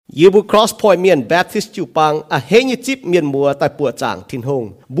Yêu bu cross point miền Baptist chịu pang à hết như chip miền mùa tại bùa tràng thiên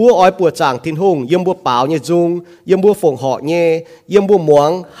hùng bùa ói bùa tràng thiên hùng yếm bùa bảo như dung yếm bùa phồng họ nhé yếm bùa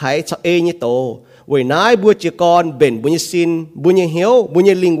muang hãy cho ê như tổ với nái bùa chỉ con bền bùa như xin bùa như hiếu bùa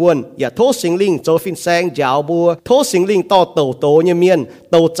như linh quân ya thố sinh linh cho phin sang giáo bùa thố sinh linh to tổ tổ như miền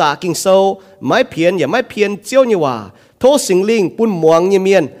tổ trả kinh sâu mái phiền ya mái phiền chiếu như hòa thố sinh linh bùn muang như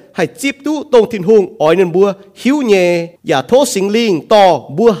miền hay chip tu tông thiên hùng ói nên bùa hiếu nhẹ ya thố sinh linh to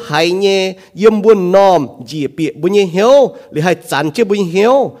bùa hay nhẹ yếm bùa nòm dì bịa bùa như hiếu li hay chán chưa bùa như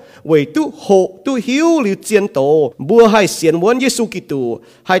hiếu为tu好tu hiểu了见到，不係善揾耶穌基督，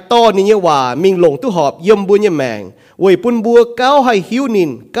係多年嘅話明龍tu學任本嘅命，為本不高係曉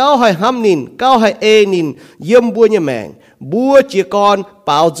年，高係喊年，高係愛年，任本嘅命，不只幹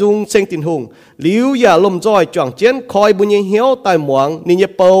包容聖天空，了也冧在撞見開本嘅曉大忙，年嘅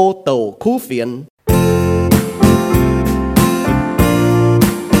報道苦煩。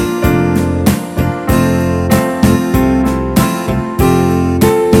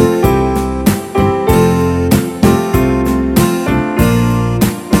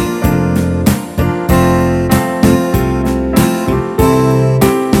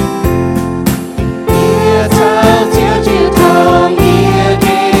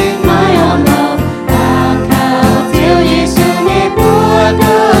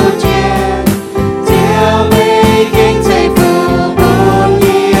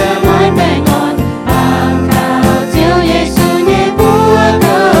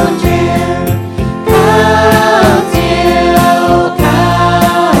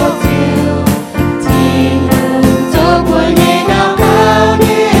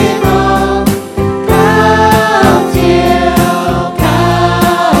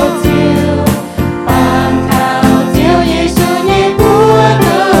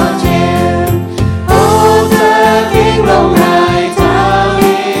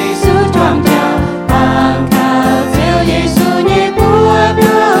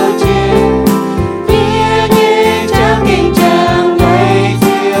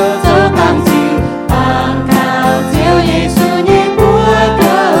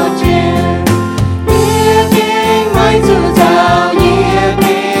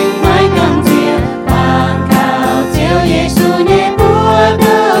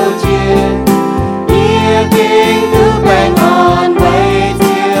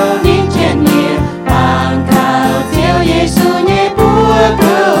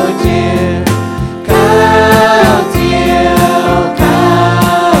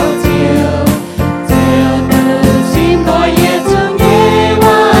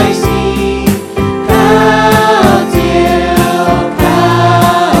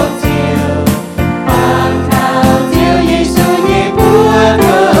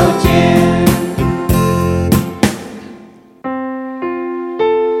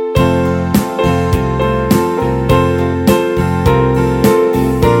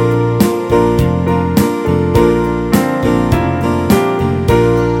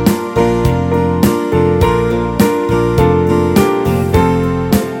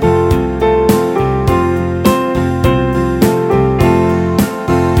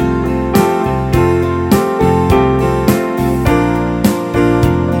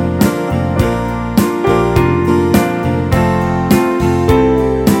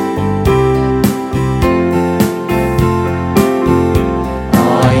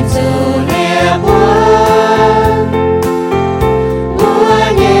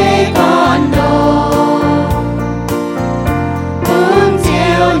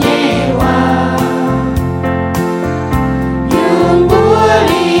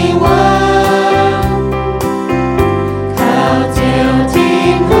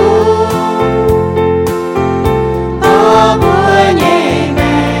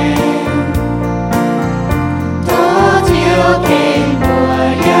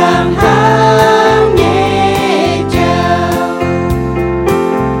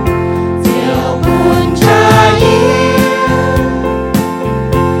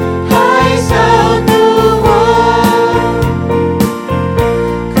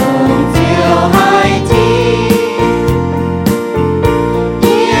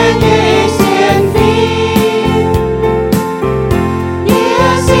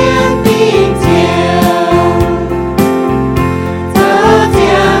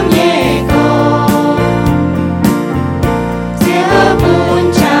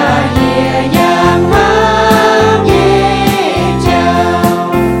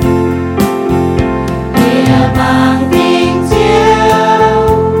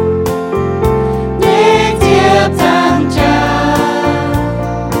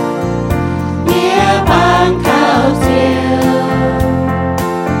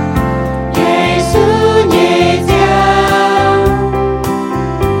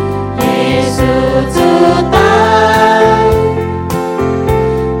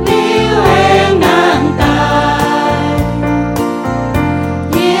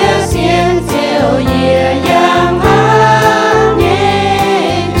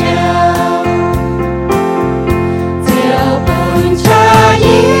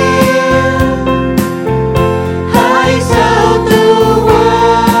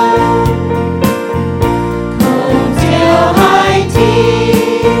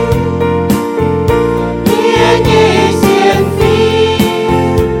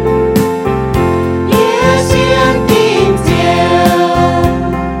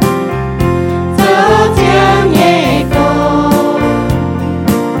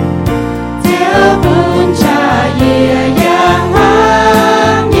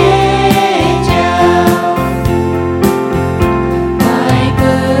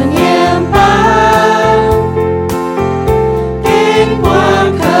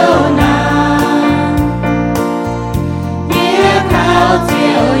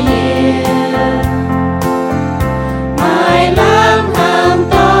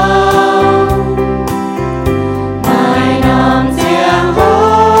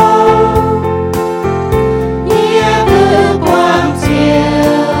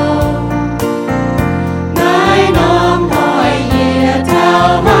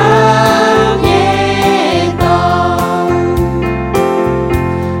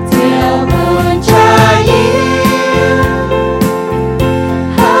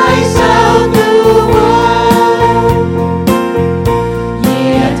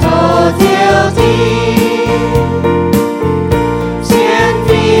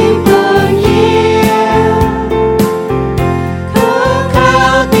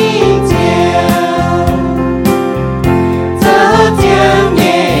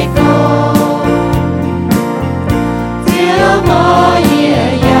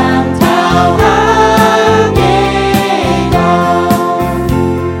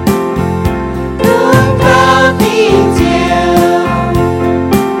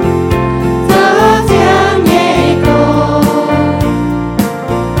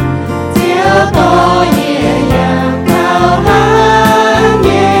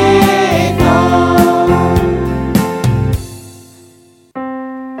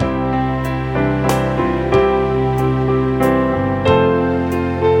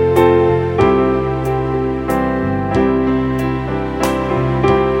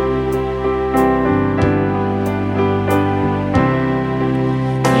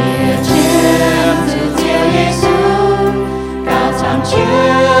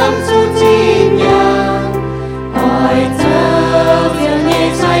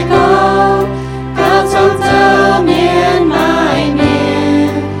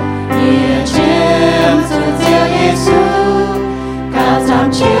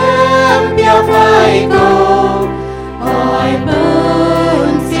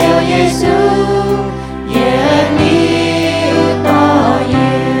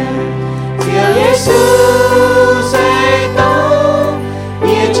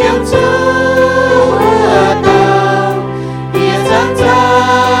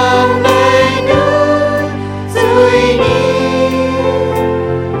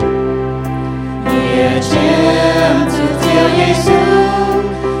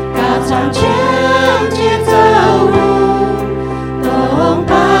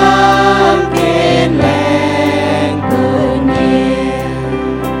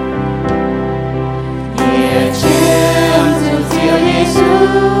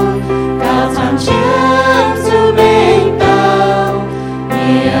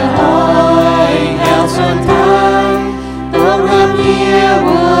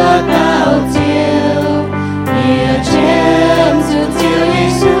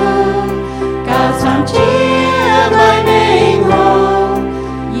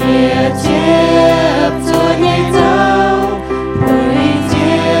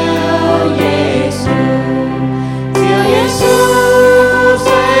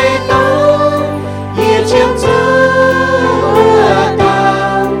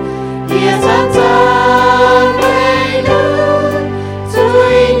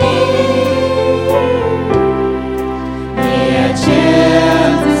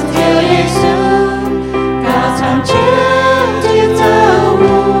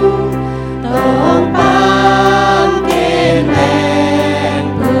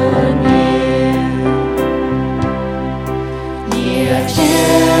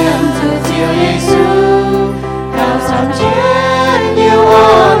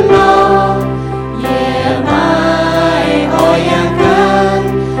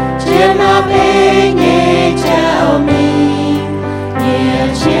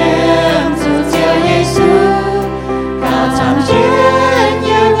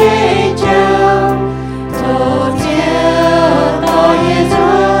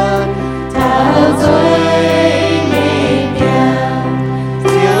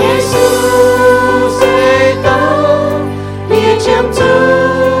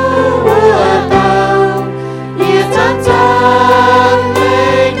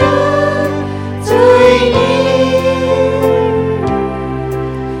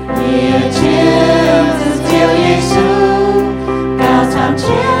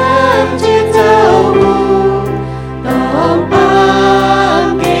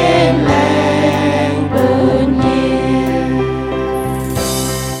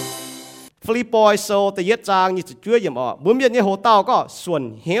Philippi số第一章你主要麼？本面你好到個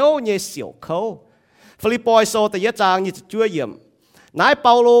順曉你小口。Philippi số第一章你主要乃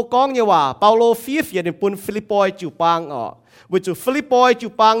保羅講嘅話，保羅飛飛人本 Philippi 就幫哦，為咗 Philippi 就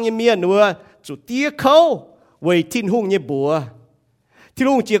幫你面nữa，就第一口為天空你步。天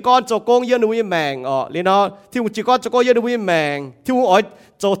空只講做工人會命哦，然後天空只講做工人會命，天空愛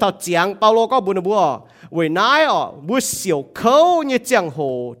做頭講保羅講本嘅步哦。為乃哦，不小口你講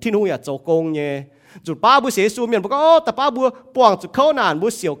好，天空也做工呢。就巴不寫書面不過，但巴不幫就口難不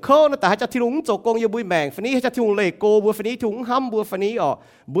小口呢，但係只天空做工也不命，份นี้只天空累過不份นี้天空冚不份นี้哦，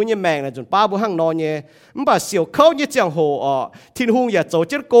不你命呢，就巴不行內呢，唔把小口你講好哦，天空也做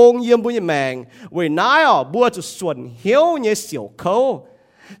只工也不你命，為乃哦，不就順曉你小口。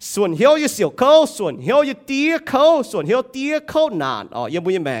順曉一小口，順曉一低口，順曉低口難哦，也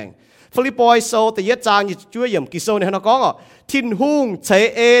不一命。Philippi số thì nhất trang như Chúa yểm kỳ số này nó có thiên hung chế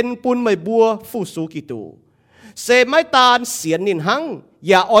en bún mày bùa phụ số kỳ tù sẽ mãi tàn xiên nín hăng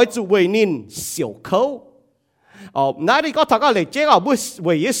ya oi zu wei nin xiao khâu nãy đi có thằng cái lệ chế ở bữa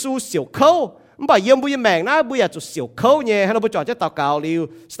wei Giêsu xiao khâu bà yếm bữa mèn nãy bữa giờ xiao khâu nhé hay là bữa chọn cho tao cào liu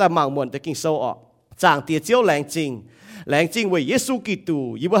sẽ mang muộn tới kinh sâu chẳng tiệt chiếu lạnh trình wei Giêsu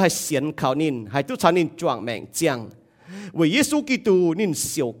Kitô yếm bữa hay xiên khảo nín hay tu chán nín chuang mèn chiang wei Giêsu Kitô nín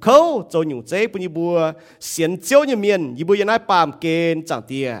xiao khâu cho nhung chế bữa bữa xiên chiếu như miền yếm bữa giờ nãy bám kén chẳng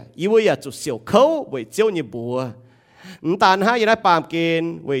tiệt yếm bữa giờ xiao khâu wei chiếu như bữa tàn haiได้ปามเกณ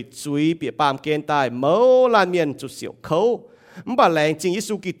ฑ์ไว้จุยเปียปามเกณฑ์ตายเมื่อลานเมียนจุดเสียวเขาบ่าแรงจริงยิ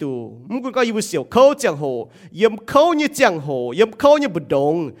สุกิตูมึงก็อยู่เสียวเขาจังโหยำเขาเนี่ยจังโหยำเขาเนี่ยบุด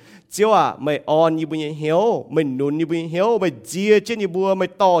งเจ้าไม่อ่อนยี่บุญเหี่ยวไม่นุนยี่บุญเหี่ยวไม่เจียเจียยี่บัวไม่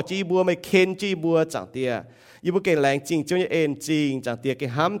ต่อจีบัวไม่เค้นจีบัวจังเตียยี่บุญเก่งแรงจริงเจ้าเนี่ยเอ็นจริงจังเตียเก่ง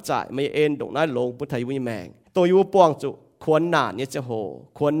ห้ามจ่ายไม่เอ็นดงน้อยลงพุทธายบุญแมงตัวยี่บุญปวงจุควรหนาเนี่ยจะโห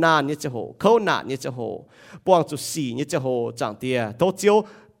ควรหนาเนี่ยจะโหเขาหนาเนี่ยจะโหป้องจุดสี่เนี่ยจะโหจังเตียโตเจียว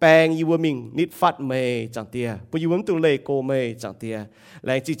แปลงยูวมิงนิดฟัดเมย์จังเตียปุยูวมตุเลโกเมย์จังเตียแร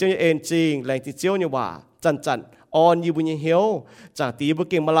งจีเจียวเนี่ยเอ็นจริงแรงจีเจียวเนี่ยว่าจันออนยูบุญเหี่ยวจังตีบุ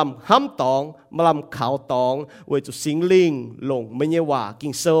เก่งมาลำห้ำตองมาลำขาวตองเวจุสิงลิงลงไม่เนี่ยว่ากิ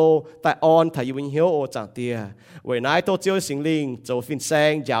งโซแต่ออนถ่ายยูบุญเหี่ยวโอจังเตียเวนายโตเจียวสิงลิงโจฟินแซ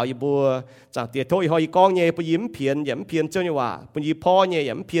งยาวยีบัวจังเตียโทอีหอยกองเนี่ยปุยิ้มเพียนย้ำเพียนเจ้าเนี่ยว่าปุยพ่อเนี่ย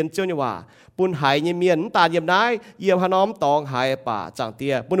ย้ำเพียนเจ้าเนี่ยว่าปุ่นหายเนี่ยเมียนตาเยี่ยมนายเยี่ยมฮานอมตองหายป่าจังเตี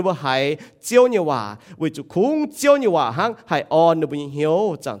ยปุ่นบัวหายเจียวเนี่ยว่าเวจุคุ้งเจียวเนี่ยว่าหังหายออนเนี่ยบุญเหี่ยว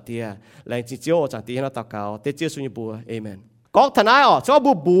จังเตียแรงจีเจียวจังเตียเราตะเกาเตเจียวสุญบัวเอเมนก็ทนายชอบ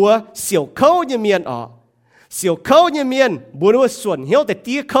บัวเสี่ยวเข้าเนี่ยเมียนเสี่ยวเข้าเนี่ยเมียนบัวนึกว่าส่วนเหี่ยวแต่เ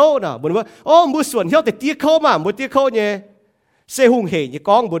ตี้ยเข้านะบัวนึกว่าโอ้บัวส่วนเหี่ยวแต่เตี้ยเข้ามาบัวเตี้ยเข้าเนี่ยเสหุงเหยเนี่ย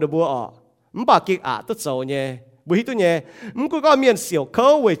ก้องบัวมันปากกิกตัวโจเนี่ยบุฮิตุเนี่ยมันก็เมียนเสี่ยวเข้า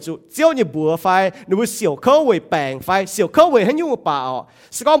ไว้จุเจียวเนี่ยบัวไฟหรือว่าเสี่ยวเข้าไว้แปลงไฟเสี่ยวเข้าไว้ให้ยุ่งป่า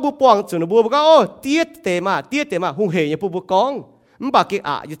สกองบัวปวงจุนบัวก็โอ้เตี้ยเตมาหุงเหยเนี่ยบัวกองมันปากกิก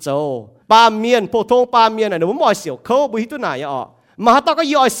อยู่โจปาเมียนโพทงปาเมียนหนูมอยเสี่ยวเข้าบุฮิตุไหนมาต่อก็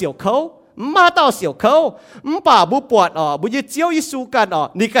ย่อยเสี่ยวเข้ามาต่อเสี่ยวเข้าป่าบุปวดบุยเจียวยิสูกัน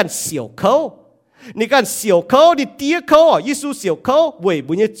นี่กันเสี่ยวเข้านี่กันเสี่ยวเข้าดิเตี้ยเข้ายิสูเสี่ยวเข้าเว้ย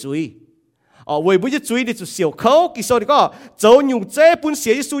บุญจุยเว้ยบุญจุยดิจุเสี่ยวเข้ากิโซนี่ก็เจ้าหนุ่มเจ้ปุ่นเสี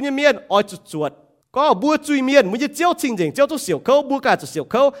ยยิสูเนี่ยเมียนจุดจวดก็บัวจุยเมียนบุญเจียวจริงเจ้าตัวเสี่ยวเข้าบัวกาจุเสี่ยว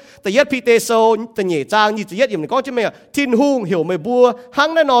เข้าแต่ยัดพีเตโซแต่เหน่จางนี่จะยัดอย่างนี้ก็จะไม่ทิ้นหุ่งเหี่ยวไม่บัวหัง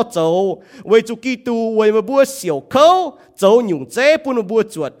นั่นนอเจ้าเว้ยจุกีตูเว้ยไม่บัวเสี่ยวเข้าเจ้าหนุ่มเจ้ปุ่นบัว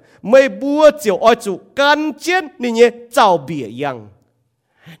จวดไม่บัวเจียวจุกันเจียนนี่เนี่ยเจ้าเบียยัง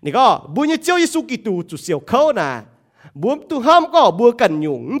นี่ก็บัวเนี่ยเจียวยิสุกิตูจุเสี่ยวเข้านะบัวตุห้ามก็บัวกันห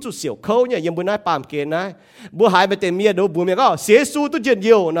ยุ่งจุเสี่ยวเข้าเนี่ยยังบัวน้อยปามเกณฑ์นะบัวหายไปเต็มเมียดูบัวเมียก็เสียสู้ตุเจียนเ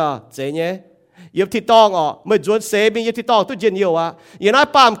ยียวนะเจ๊เนี่ยยับที่ตองไม่จวนเสบียับที่ตองตุเจียนเยียวยังน้อย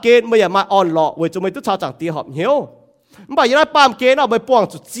ปามเกณฑ์ไม่อย่ามาอ่อนหล่อเว้ยจะไม่ตุชาวจังตีหอบเหี่ยวบ่ยังน้อยปามเกณฑ์ไม่ป้อง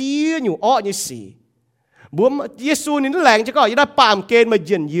จุเจียอยู่นี่สิบัวเยซูนี่แหลงจะก็ยังได้ปามเกณฑ์มาเ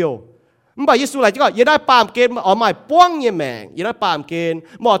ยียนเยียวมันบอกเยซูอะไรจะก็ยังได้ปามเกณฑ์มาหมายป้วงเนี่ยแมงยังได้ปามเกณฑ์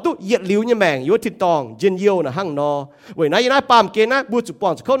หมอตู้เหยียดลิ้วเนี่ยแมงยุติตองเยียนเยียวนะหั่งนอเว้ยนะยังได้ปามเกณฑ์นะบัวจุป้อ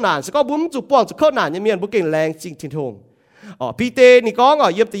งจะเข้านานสก็บัวจุป้องจะเข้านานเนี่ยเมียนบัวเก่งแรงจริงทิ้งทงพีเตนี่ก้อง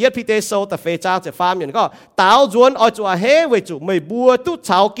เยี่ยมแต่ยัดพีเตโซแต่เฟจ้าจะฟาร์มอย่างก็ตาวจวนจัวเฮเวจุไม่บัวตู้เฉ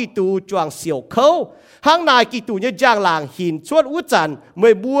ากีตูจวงเสี่ยวเข้าห้างนายกีตูเนี่ยย่างหลางหินชวดอุจันไม่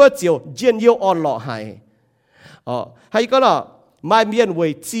บัวเจียวเยียนเยียวอ่อนหล่อหายให้ก็ล่ะไม่เมียนเว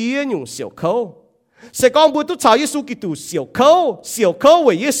เจียนอยู่เสี่ยวเขาเสกองบัวตุชาวเยซูกิตูเสี่ยวเขาเว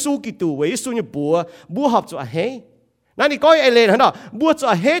เยซูกิตูเวเยซูเนี่ยบัวหอบจัวเฮนั่นนี่ก็ไอเลนฮะเนาะบัวจั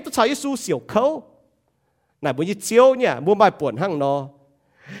วเฮตุชาวเยซูเสี่ยวเขาไหนบัวยี่เจียวเนี่ยบัวไม่ปวดหั่งเนาะ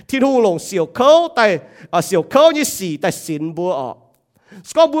ที่ทุ่งลงเสี่ยวเขาแต่เสี่ยวเขายี่สี่แต่สินบัวส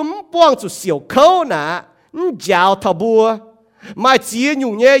กองบัวป้องจุเสี่ยวเขานะยาวทบัวไม่เจียอ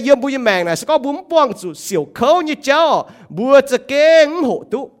ยู่เนี่ยยังบุยแมงนะสก็บุ้มป้องจุเสี่ยวเขาเนี่ยเจ้าบัวจะเก่งโห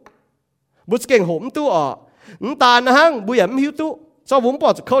ตุบัวจะเก่งโหมตุตานะฮังบัวอย่าไม่หิวตุสก็บุ้มป้อ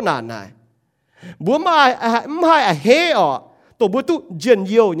งจุเขานานนายบัวไม่เฮตัวบัวตุเจียนเ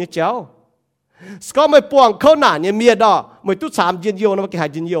ยียวเนี่ยเจ้าสก็ไม่ป้องเขานานเนี่ยเมียดไม่ตุสามเจียนเยียวนะมันแค่หาย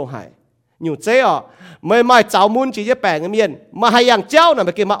เจียนเยียวหายอยู่เจ้าไม่เจ้ามุนจีจะแปลงเมียนมาให้ยังเจ้านะ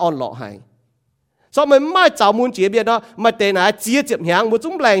มันแค่มาอ่อนหล่อหาย所以ไม่เจ้ามุนจีเบียดไม่แต่ไหนจีเจ็บหางบัว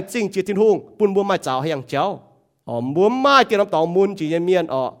จุ่มแรงจริงจีทิ้งหงปุ่นบัวไม่เจ้าให้ยังเจ้าบัวไม่เกี่ยวกับตองมุนจีเมียน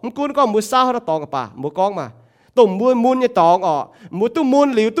มันกูก็บัวเศร้าเขาตองกับป่าบัวก้องมาตุ่มบัวมุนเนี่ยตองบัวตู้มุน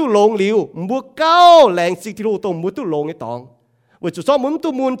หลิวตู้ลงหลิวบัวเก้าแรงจริงทิ้งหงตุ่มบัวตู้ลงเนี่ยตอง vì chủ số muốn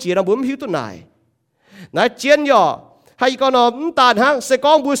tu muốn chỉ là muốn hiếu tu này nãy chiến nhỏ hay còn nó tàn hang sẽ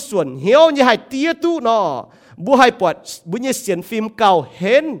có bữa xuân hiếu như hai tia tu nó bữa hai bọt bữa như xiên phim cầu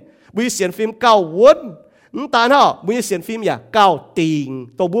hên bữa xiên phim cầu vốn tàn hả bữa như xiên phim ya cầu tình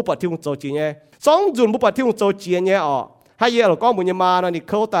tôi bữa bọt thiêu châu chỉ nhé song dùn bữa bọt thiêu châu chỉ nhé hay giờ là có một nhà mà nó đi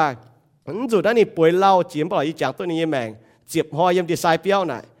khâu tài dùn đó đi bồi lau chiếm bảo ý chẳng tôi này mèn接開音啲曬標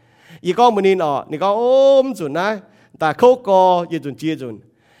嚟，而家每年哦，你講哦唔準啦，但係口個要準接準，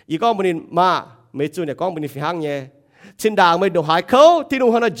而家每年嘛未準就講每年飛行嘢，前大咪到海口，天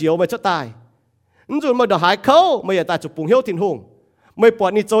空喺度照咪出大，唔準咪到海口咪又帶住半曉天空，咪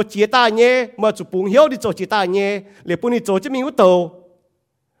幫你做接大嘢，咪做半曉你做接大嘢，你幫你做隻面嗰度，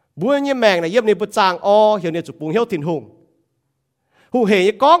每嘢命嚟入你不爭哦，要你做半曉天空，好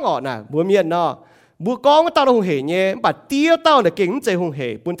係講哦嗱，每面咯。bữa con tao là hùng hề nhé, bà tia tao là kính chơi hùng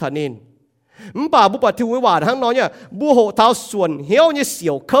hề bún thần nên, bà bữa bà thiêu với bà hắn nói nhá, bữa hộ thao xuân hiếu như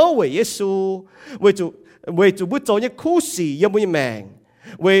xỉu khâu với Giêsu, với chủ bữa châu như khu xì như bữa mèn,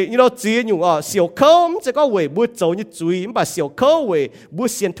 với như nó chỉ nhung xỉu khâu sẽ có với bữa châu như chuối, bà xỉu khâu với bữa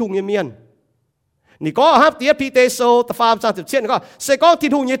xiên thung như miên, nị có hấp tiết Peteso ta phàm sang tiếp chuyện có sẽ có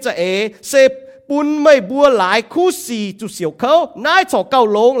thiên hùng như vậy sẽ bún mây bùa lại khu xì chú xỉu khâu nãy cho cầu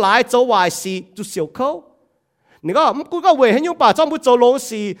lông lại cho vài xì chú xỉu khâu nè có về hay nhung bà trong bút cho lông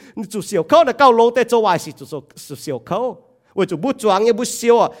xì chú xỉu khâu là cầu lông để cho vài xì chú xỉu khâu về chú bút choáng như bút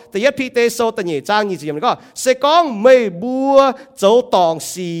xỉu tại nhất Peter so tại nhẹ trang như gì có sẽ có mây bùa cho tòng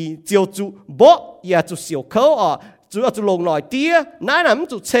xì chiều chú bó ya chú xỉu khâu chú chú lông nổi tía nãy nằm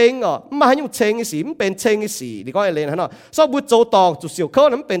chú chênh mà hay nhung chênh cái gì bên chênh cái gì đi coi lên hả nó sau bút châu tòng chú xỉu khâu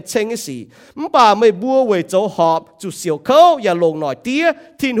nằm bên chênh cái gì bà mày bùa về châu họp chú xỉu khâu ya lông nổi tía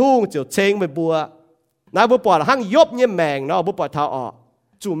thiên hùng chú chênh mày bùa nãy bút bỏ là hang yốp như mèn nó bút bỏ thao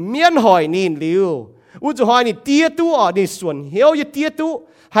chú miên hỏi nín liu chú hỏi nín tía tu nín xuân hiếu như tía tu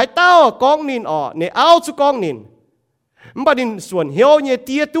hai tao con nín nín áo chú con nín bà nín xuân hiếu như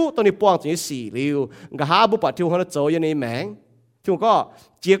tía tu tao nín buông chú xì liu ngã hà bút bỏ thiêu hắn châu như này mèn thiêu có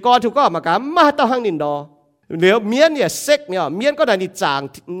chỉ có thiêu có mà cả mà tao hang nín đó nếu miênเนี่ยเซ็กเนี่ยmiên có đại nín chàng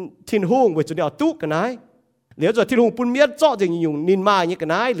thiên hùng với chú đeo tu cái này nếu rồi thiên hùng pun miên cho thì dùng nín ma như cái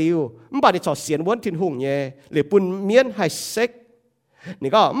này liu bà nín cho xiên vốn thiên hùng nhé để pun miên hay ซ็ก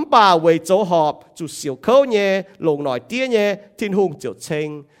นี่ก็bà về chỗ họp chú xỉu khâu nhé lồng nổi tía nhé thiên hùng chiều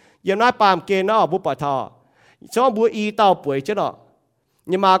chênh giờ nói bàm kê nó bút bà thọ cho bữa y tao bưởi chứ đó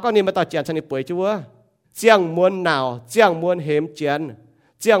nhưng mà có niệm mà tao chèn cho ni bưởi chứ vợ chẳng muốn nào chẳng muốn hém chèn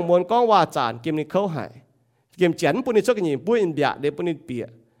chẳng muốn con hoa chản kiếm ni khâu hải kiếm chèn bún ni cho cái gì bún in bịa để bún in bịa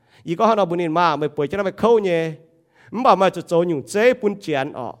ý có họ bún in mà mày bưởi cho nó mày khâu nhé bà mày cho chỗ nhung chế bún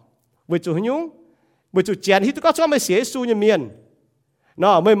chèn với chỗ nhung với chỗ chèn thì có cho mày xé su như miền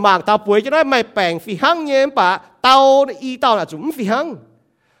nó mày mang tao bưởi cho nó mày bèn phi hăng nhé bà tao y tao là chúng phi hăng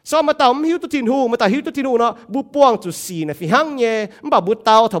sao mà tao hiếu tu thiên hùng mà tao hiếu tu thiên hùng nó bu buông chú xì này phi hăng nhé bà bu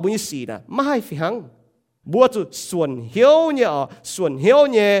tao thằng bu như xì nè mai phi hăng bu chú xuân hiếu nhé xuân hiếu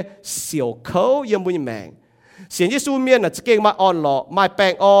nhé xỉu khâu yếm bu như mèn xiên như su miên là chỉ kinh mà on lọ mai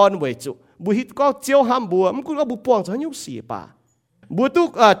bèn on với chú bu hít có chiếu ham bu mà cũng có bu buông cho nhúc xì bà bữa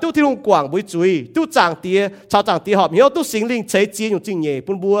tu thiên hùng quảng bữa chuối tu tràng tía chào tràng tía họp hiếu tu sinh linh chế chi nhung trình nhẹ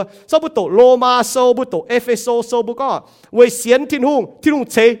bún bữa sau bữa tổ Roma sau bữa tổ Epheso sau bữa có về xiên thiên hùng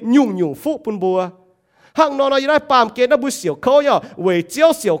chế nhung phụ bún bữa hàng nó nói bàm kia nó bữa xỉu khâu nhở về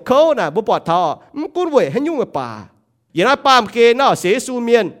chiếu xỉu khâu nè bữa bọt thọ cũng về hay nhung mà bà giờ nói bàm kia nó xế su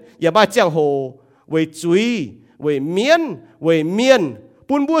miên giờ ba giang hồ về chuối về miên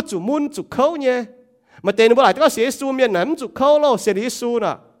bún bữa chủ mun chủ khâu nhé mà tên nó lại có xế su miên nắm chụp khâu lo xế đi su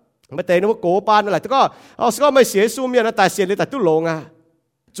nè mà tên nó cố ban lại có mấy xế su miên nó tại xế đi tại tu lông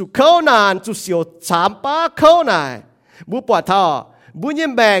chụp khâu nàn chụp xỉu chám ba khâu này bố bỏ thọ bố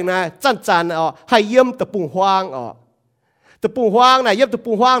nhiễm bèn này chăn hay yếm tập bùng hoang này yếm tập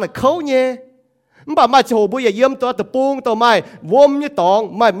bùng hoang này khâu nhé mà chỉ hồ bố yếm tập bùng tao mai vôm như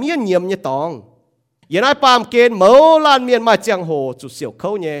tòng mai miên nhiễm như tòng giờ này bàm kén mẫu lan miên mai giang hồ chụp xỉu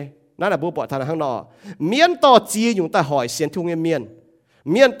khâu nhéนั่นแหละบัวปอดทางข้างนอกเมียนต่อจีอยู่แต่หอยเสียนทุ่งเ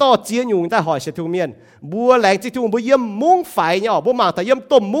มียนต่อจีอยู่แต่หอยเสียนทุ่งเมียนบัวแหลงจีทุ่งบัวเยี่ยมมุ้งไฟเนี่ยบัวมาแต่เยี่ยม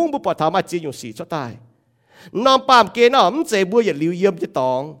ต้มมุ้งบัวปอดทางมาจีอยู่สีชั่วตายน้องปามเกณฑ์มันเจ็บบัวอย่าลิ้วเยี่ยมจะต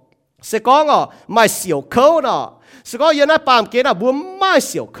องเสก้องไม่เสียวเขาเนาะเสก้องยันนั้นปามเกณฑ์บัวไม่เ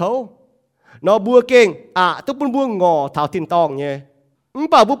สียวเขาเนาะบัวเก่งทุกปุ่นบัวงอเท้าทินตองเนี่ย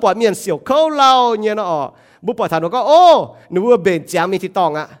ป่าบัวปอดเมียนเสียวเขาเล่าเนี่ยเนาะบัวปอดทางเราก็โอ้หนูบัวเบนจางมีที่ตอ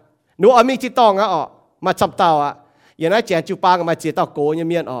งหนูมีที่ตองมาจับเต่าอย่างนั้นแจนจูปางมาเจียเต่าโกย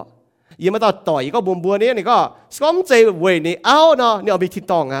เมียนยังมาต่อยก็บัวนี้ก็สมใจเวนี่เอาเนาะนี่มีที่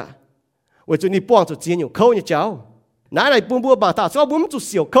ตองเวจุนี่ป้องจุดจีนอยู่เขาเนี่ยเจ้า nãy này bún bùa bảng thảo so bún chủ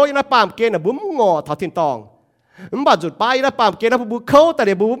xỉu khâu như nó pàm kê là bún ngò thảo thiên tòng bàจุดไปนะปามเกณฑ์นะบุบเข้าแต่เ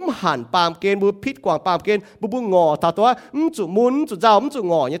ดี๋ยวบุบหันปามเกณฑ์บุบพิษกว่างปามเกณฑ์บุบงอถ้าตัวจุมุนจุเจ้าจุ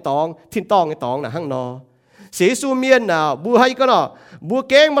งอเนี่ยตองทินตองเนี่ยตองนะหั่งนอเสียสูเมียนน่ะบุให้ก็เนาะบุ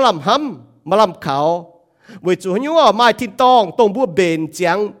เก้งมาลำห้ำมาลำเขาเวจุหัวไม้ทินตองตรงบุเบนเจี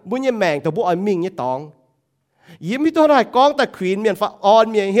ยงบุเนี่ยแมงแต่บุอ้อยมิงเนี่ยตองยิ้มที่ตัวไหนกองแต่ขวีนเมียนฟ้าอ่อน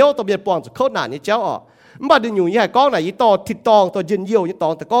เมียนเหี้ยวตัวเบียนปองจุเข้าหนาเนี่ยเจ้าอ่ะบ้าดึงอยู่ยี่ห้กองไหนยี่ต่อทินตองตัวเย็นเยี่ยวยี่ตอ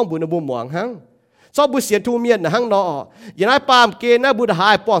งแต่กองบุญบุหมวงหั่งชอบบุเสียทูเมียนนะหั่งนออย่างนั้นปามเกณฑ์นะบุหา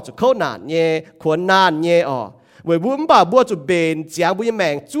ยปองจุเข้าหนาเนี่ยขวนนานเนี่ยอ่ะเว้ยบุ้มบ่าบัวจุเบนเจียงบุเนี่ยแม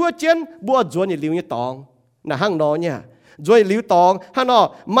งจั่วเจียนบัวจวนยี่ลิ้วยี่ตองนะหั่งนอเนี่ยจวนลิ้วตองหั่งนอ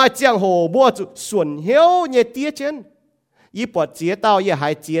มาเจียงโหบัวจุส่วนเหี้ยวเนี่ยเตี้ยเจียนยี่ปวดเจียเต้ายี่หา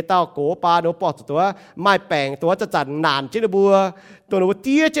ยเจียเต้าโกปาโนปอดตัวไม้แปงตัวจะจัดนานเจนบัวตัวหนูเ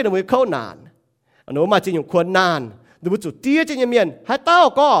ตี้ยเจนบัวเข้านานหนูมาเจียงควรนานหนูจุดเตี้ยเจนยเมียนหายเต้า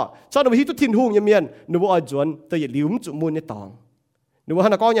ก็ชอบหนูที่ตุทินหุ่งยเมียนหนูบัวจวนตัวอย่าลิ้วจุมุนในตองหนูว่า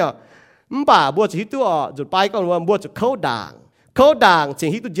หน้าก็เนี่ยบ่าบัวจะฮิตตัวจุดไปก็ว่าบัวจะเข้าด่างเจียง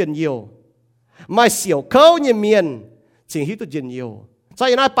ฮิตตัวเย็นเยียวไม่เสียวเข้ายเมียนเจียงฮิตตัวเย็นเยียวใช่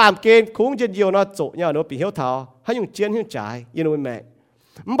ยังไงปามเกณฑ์คุ้งเย็นเยียวนะโจเนี่ยหนูปีเหี้ยวเท้าให้用尖用窄，因为命，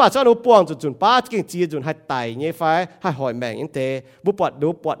唔把將老幫就盡把經知盡係大嘢塊，係害命因地，不拔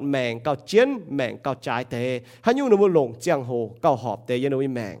到拔命夠尖命夠窄地，係用到冇龍江河夠合地因為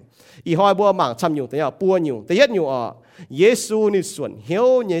命，而開บัว盲參用第一半用，第一用啊，耶穌你順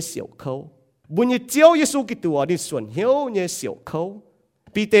曉你小口，半日朝耶穌基督啊你順曉你小口，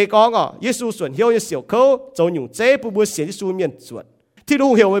彼得講啊，耶穌順曉你小口，就用這部分寫喺書面轉。ที่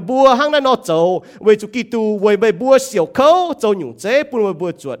รู้เหี่ยวไว้บัวห้างนั้นนอเจ้าไว้จุกีตูไว้ใบบัวเสียวเขาเจ้าหยุ่งเจ๊ปุ่นไว้บัว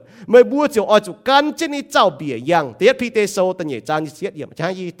จวดใบบัวเจียวอ้อยจุกันเจนี่เจ้าเบียยังเตียพีเตโซตันเหย่จานยี่เสียเดี่ยมช้า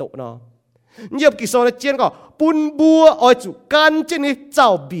งยี่โตเนาะเยี่ยมกิโซนเจียนก็ปุ่นบัวอ้อยจุกันเจนี่เจ้า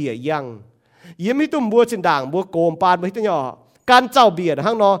เบียยังเยี่ยมที่ตุ่มบัวเชินด่างบัวโกมปานไปที่ย่อการเจ้าเบียห้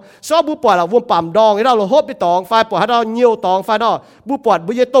างนอชอบบัวปอดเราวงปั๊มดองให้เราฮบไปตองไฟปอดให้เราเงียวตองไฟนอบัวปอด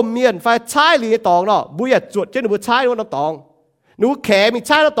บัวเยต้มเมียนไฟใช้หรือตองเนาะบัวเยจวดเจนบัวใช้ด้วยน้ำตองหนูแขมีใ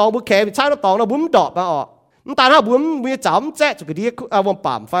ช้แล้วตองบุแขมีใช้แล้วตองเราบุ้มดอกมาออกน้ำตาลเราบุ้มมีจำแจ๊จุกดีเอาวง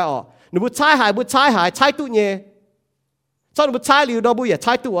ปั๊มไฟออกหนูบุใช้หายใช้ตู้เนี่ยชอบหนูบุใช้หรือเราบุอย่าใ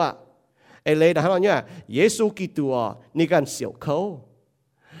ช้ตู้อ่ะไอ้เลยนะฮะเนี่ยเยซูกิตัวนี่กันเสียวเขา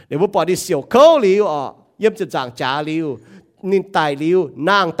เดี๋ยวบุปผาดิเสียวเขาหรืออ่ะเยี่ยมจะจางจ้าหรือนินตายหรือ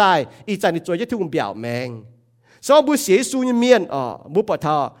นางตายอีจันนี่ตัวจะทุ่งเบี่ยวแมงสองบุเสียสูนี่เมียนบุปผ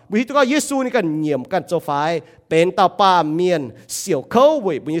าบุที่ตัวเยซูนี่กันเหยี่ยมกันโจไฟเป็นตาป้าเมียนเสียวเขาเ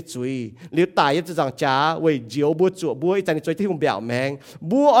ว้ยบุญจุยหรือตายจะจังจ้าเว้ยเจียวบัวจั่วบัวอีจันนี่ตัวที่ทุ่งเบี่ยวแมง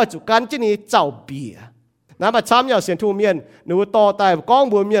บัวจุกันที่นี่เจ้าเบียน้ำมาช้ำยาวเสียนทุ่งเมียนหนูต่อตายก้อง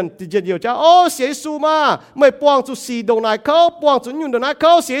บัวเมียนติเจียวจ้าโอ้เสียสูมาไม่ป้องจุสีดงนายเขาป้องจุนยุนดงนายเข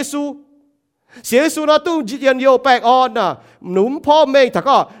าเสียสูนะตู้เจียนเยียวแปลกอ่อนน่ะหนุ่มพ่อแม่ถ้า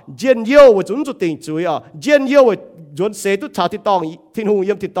ก็เจียนเยียวว่าจุนจุดติ่งจุยเจียนเยียวว่าจนเสตุชาวที่ตองทิ้งหูเ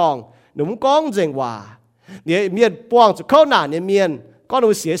ยี่ยมที่ตองหนุ่มก้องเจงว่าเนี่ยเมียนป้องจุเข้าหน้าเนี่ยเมียนก็หนู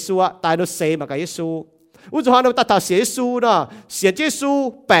เสียสูอ่ะตายหนูเสมากับเยซูอุจจาระหนูตัดเสียสูน่ะเสียเยซู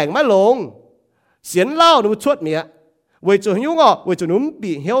แปลงไม่ลงเสียนเล่าหนูชดเมียเวจุยุ่งอ่ะเวจุหนุ่ม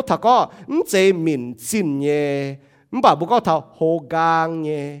บีเหี้ยวถ้าก็เจมินจินเนี่ยบ่าบุก็เท่าโฮกางเ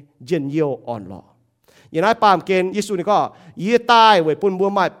นี่ยเจียนเยียวอ่อนหล่ออย่างนั้นปามเกณฑ์ยิสุนี่ก็เยี่ยตายเว้ยปุ่นบัว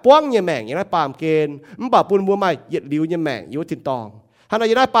ไม้ป้องเนี่ยแมงอย่างนั้นปามเกณฑ์บ่าปุ่นบัวไม้เย็ดลิ้วเนี่ยแมงอยู่ทินตองฮันอ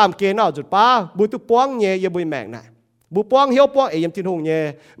ย่างนั้นปามเกณฑ์เอาจุดป้าบุตุป้องเนี่ยยังบุยแมงน่ะบุป้องเหี้ยวป้องยังทินหงเนี่ย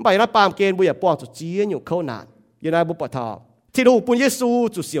บ่าอย่างนั้นปามเกณฑ์บุอย่าป้องจุดเจี๊ยอยู่เข้านานอย่างนั้นบุปผาที่ดูปุ่นเยซู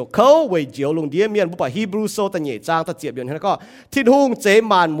จุดเสียวเขาเว้ยเจียวลงเดียเมียนบุปฮีบรูโซตันเหย่จางตะเจียบอย่างนั้นก็ทินหงเจ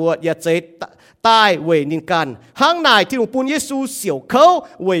มานมัวอย่าเจตายเวยนินกันห้างนายที่หลวงปู่เยซูเสียวเขา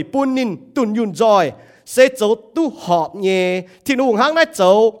เวยปุ่นนินตุนยุนจอยเสจโจตู้หอบเย่ที่หลวงห้างนายโจ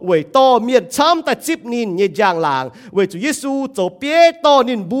เวยโตเมียนช้ำแต่จิบนินเย่จางหลางเวยจูเยซูโจเปียโต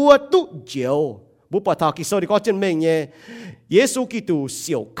นินบัวตู้เจียวบุปผากิโซดีก็เจนเมงเย่เยซูกิตูเ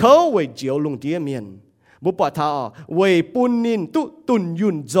สียวเขาเวยเจียวลงเดียเมียนบุปผาเวยปุ่นนินตุตุนยุ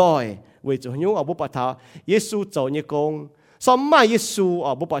นจอยเวยจูยุงเอาบุปผาเยซูโจเยกงสมัยเยซู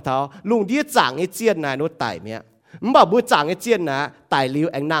บุปผาลุงเดียจางไอเจียนนะนู้ตายเมียบ่าบุจางไอเจียนนะตายลิ้ว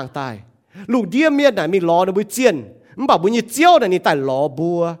แองนางตายลุงเดียเมียน่ะมีล้อนะบุเจียนบ่าบุญเจียวน่ะนี่ตายล้อบั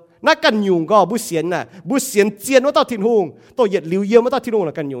วนักกันยุงก็บุเสียนน่ะบุเสียนเจียนว่าต้อทิ้งหงตัวเหยียดลิ้วเยี่ยมว่าต้อทิ้งหง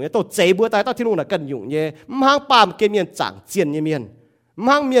น่ะกันยุงเนี่ยตัวเจ็บบัวตายต้อทิ้งหงน่ะกันยุงเนี่ยห้างปามเกเมียนจางเจียนเมียน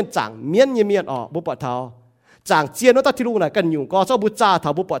ห้างเมียนจางเมียนเมียนบุปผาจางเจียนว่าต้อทิ้งหงน่ะกันยุงก็ชอบบุจ่าถา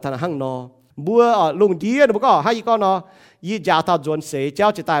บุปผาห้างนอบัวลุงเดียบุก็ให้ก็เนาะยี่ยาตาจวนเสียเจ้า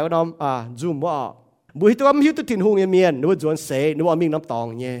จะตายว่าน้องจูมว่า buổi tôi am hiu tôi tin hùng như miền nó chuẩn sế nó mình nắm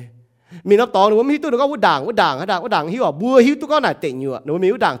tòng nhé mình nắm tòng nó hiu tôi nó có đảng hiu à bùa hiu tôi có nải tệ nhựa nó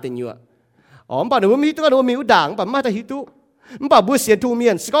miu đảng tệ nhựa bảo nó hiu tôi có nó miu đảng bảo mai ta hiu tôi bảo bùa xiên thu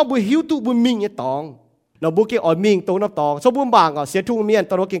miền có bùa hiu tôi bùa mình như tòng nó bùa kia ở mình tôi nắm tòng sau bùa bảng à xiên thu miền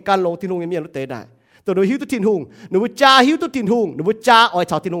tôi nó kiện can lông tin hùng như miền nó tệ đại tôi nó hiu tôi tin hùng nó bùa cha hiu tôi tin hùng nó bùa cha ở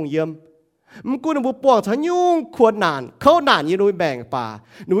chào tin hùng yếmกูนึกว่าปวงทั้งยุ่งควรนานเขานานยี่นุ้ยแบ่งป่า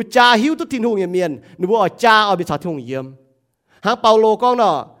นึกว่าจ่าหิวตุทินหงเมียนนึกว่าจ่าเอาไปชาทินหงเยี่ยมหางเปาโลก็เน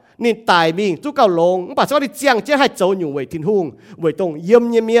าะนี่ตายมิงจุกเก่าลงป่าชาวที่เจียงเจ้าให้โจอยู่เวทินหงเวตรงเยี่ยม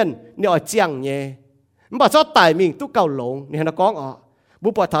เมียนนี่เอาเจียงเนี่ยป่าชาวตายมิงจุกเก่าลงนี่ฮะนักก้องอ๋อบุ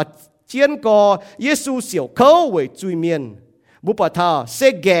ปผาเจียนก็เยซูเสี่ยวเขาเวจุยเมียนบุปผาเส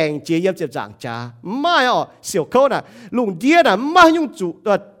กแกงเจียมเจ็บจางจ้าไม่อ๋อเสี่ยวเขาน่ะลุงเดียน่ะไม่ยุ่งจุตั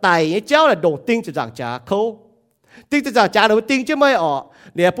วไตเจ้าน่ะโดดติ้งเจ็บจางจ้าเขาติ้งเจ็บจางจ้าหนูติ้งเจ้าไม่อ๋อ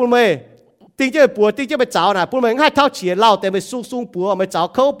เนี่ยพูดไม่ติ้งเจ้าปัวติ้งเจ้าไปเจ้าน่ะพูดไม่ให้เท้าเฉียเล่าแต่ไปซุ่งปัวไม่เจ้า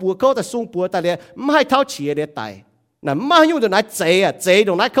เขาปัวเขาแต่ซุ่งปัวแต่เนี่ยไม่ให้เท้าเฉียเนี่ยไตน่ะไม่ยุ่งตัวไหนเจ๋อเจ๋อต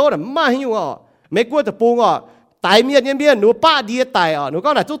รงไหนเขาน่ะไม่ยุ่งอ๋อไม่กลัวแต่ปูงอ๋อไตเมียนหนูป้าดีไตอ๋อหนูก็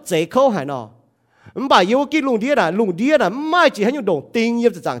น่ะจุดเจ๋อเขาหายเนาะมันบ่ายกินลุงเดียน่ะไม่จีให้อยู่ดงติงเยี่ย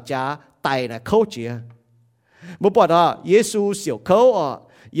มจะจังจ้าไตน่ะเขาเจียบุปผาเยซูเสี่ยวเขาอ่ะ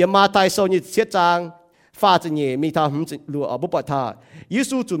ยามาไทยโซนิเสียจางฟ้าจะเหนียมีทางหุ่นจะรัวบุปผาเย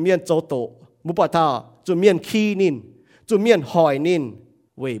ซูจุเมียนโจโตบุปผาจุเมียนขี้นินจุเมียนหอยนิน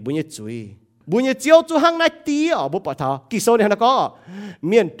เว้ยบุญยจุยบุญยเจียวจุหังนายตีอ่ะบุปผากิโซเนี่ยนะก็เ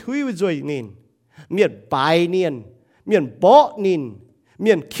มียนทุยวิจวยนินเมียนใบนินเมียนโบนินเมี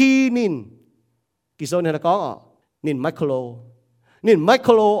ยนขี้นินกิโซเนี่ยนะก็นินไมโคร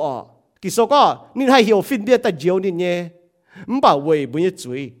อ่ะกิโซก็นินให้เหี่ยวฟินเบียแต่เจียวนินเนี่ยมันบ่าเว่ยบุญย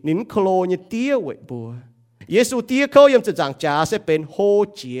จุยนินโครเนี่ยเตี้ยเว่ยบัวเยซูเตี้ยเขายังจะจางจ้าจะเป็นโฮ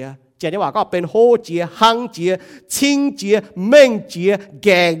เจียเจนี่ว่าก็เป็นโฮเจียฮังเจียชิงเจียเม่งเจียแก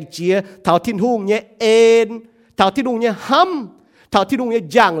งเจียเท่าทิ้งหุ่งเนี่ยเอ็นเท่าทิ้งหุ่งเนี่ยห้ำเท่าทิ้งหุ่งเนี่ย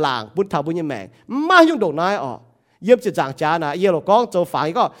ย่างหลางบุญเท่าบุญเนี่ยแมงมายุ่งโดนนายอ่ะเยี่ยมจะจางจ้านะเยี่ยมก้องโจฝัง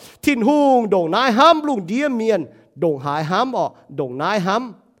ก็ทิ้งหุ่งโด่งนายห้ำลุงเดียเมียนโด่งหายห้ำอ่ะโด่งนายห้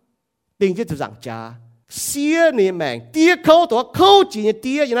ำติงจะจางจ้าเสียเนี่ยแมงเตี้ยเขาตัวเขาจีเนี่ยเ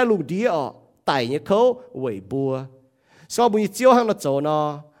ตี้ยอย่างนั้นลุงเดียอ่ะไต่เนี่ยเขาเว่ยบัวสอบบุญเจียวห้างเราโจเนาะ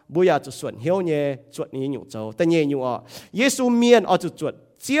บุญอยากจะส่วนเหี้ยวเนี่ยจวดนี้อยู่โจแต่เนี่ยอยู่อ่ะเยซูเมียนเอาจะจวด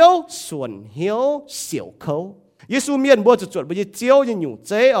เจียวส่วนเหี้ยวเสี่ยวเขาเยซูเมียนบัวจะจวดบุญเจียวยังอยู่เ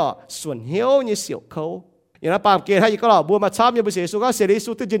จ๊อ่ะส่วนเหี้ยวเนี่ยเสี่ยวเขาอย่างนั้นปามเกณฑ์ให้ก็หล่อบัวมาช้ำยังบุญเสียสุก็เสียดิ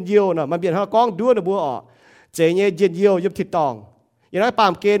สุที่เย็นเยียวน่ะมันเปลี่ยนให้ก้องด้วนนะบัวอ่ะเจเนี่ยเย็นเยียวยุบทิดตองอย่างนั้นปา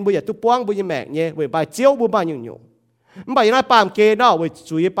มเกณฑ์บุญอยากตุป้วงบุญยังแมกเนี่ยเว้ยใบเจียวบุญบานอยู่มันบอกอย่างนั้นปามเกณฑ์เนาะเว้ย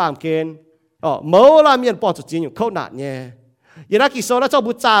จุยปามเกณฑ์เมื่อละเมียนปอนจุดจีนอยู่เข้าหนาเนี่ยอย่างนั้นกิโซนะเจ้า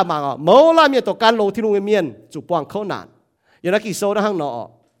บุจ้ามังเมื่อละเมียนต่อการลงที่ลุงเมียนจุปองเข้าหนาอย่างนั้นกิโซนะห้างเนาะ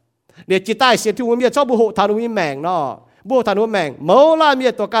เดี๋ยวจิตใต้เสียที่ลุงเมียนเจ้าบุหทานุแมงเนาะบุทานุแมงเมื่อละเมีย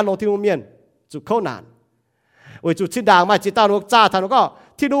นต่อการลงที่ลุงเมียนจุเข้าหนาเว้ยจุดชิ้นด่างมาจิตใต้ลุงจ้าทานุก็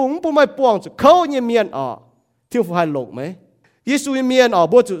ที่ลุงปุ่มไม่ปองจุเข้าเมียนที่ฟูให้ลงไหมเยซูเมียน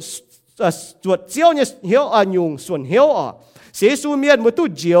บัวจุจวดเจียวเนี่ยเหี้ยวยุงส่วนเหี้ยวเสียสูเมียนมือตู้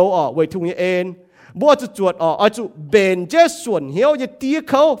เจียวไว้ทุ่งเอ็นบัวจะจวดจุเบนเจส่วนเหี้ยวจะตีเ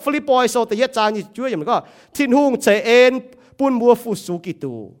ขาฟิลิปปอยโซแต่ยะจางนี่ช่วยอย่างนั้นก็ทิ้งหุ่งเจเอ็นปุ่นบัวฟูสูกิ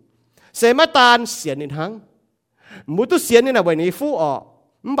ตูเสมาตานเสียนินหังมือตู้เสียนี่นะไว้ในฟู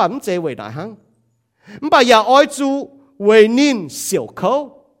มันแบบมันเจไว้ไหนหังมันแบบอย่าอ้อยจูไว้นินเสียวเขา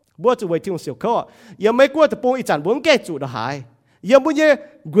บัวจะไว้ทิ้งเสียวเขายังไม่กลัวแต่ปูอีจันบัวแก่จุดหายยังบุญเย่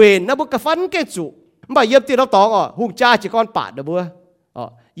เกวนนะบุกกระฟันแก่จุบ่เยี่ยมตีเราตองหุ่งจ้าจีก้อนปาดเด้อบัว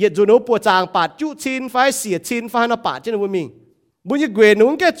เยี่ยจูนูปัวจางปาดจุชินไฟเสียชินไฟน่ะปาดเจ้าบุญมิงบุญเย่เกวนนุ่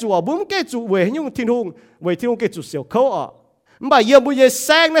งแก่จุบุญแก่จุเวยุ่งทิ้งหุ่งเวทิ้งหุ่งแก่จุเสียวเขาบ่เยี่ยมบุญเย่แซ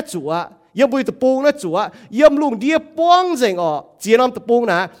งนะจุเยี่ยมบุญตะปูนะจุเยี่ยมลุงเดียป้องเจงเจียน้ำตะปู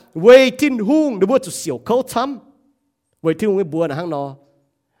นะเวทิ้งหุ่งเด้อบัวจุเสียวเขาช้ำเวทิ้งหุ่งบัวนะฮังนอ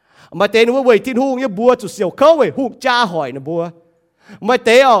มาเตนว่าเวทิ้งหุ่งเยี่ยบัวจุเสียวเขาเวหุ่งจ้าหอยนะบัวไม่เต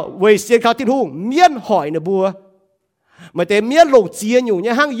ะเวเสียนเขาทิ้งหุ่งเมียนหอยนะบัวไม่เตะเมียนลงเจียนอยู่เ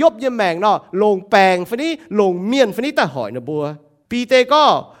นี่ยห้างยบเนี่ยแมงเนาะลงแปงฟันนี้ลงเมียนฟันนี้แต่หอยนะบัวปีเตก็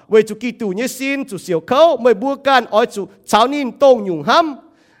เวจุกีตูเนี่ยซินจุเสียวเขาไม่บัวกันอ้อยจุเช้านี้ต้งอยู่ห้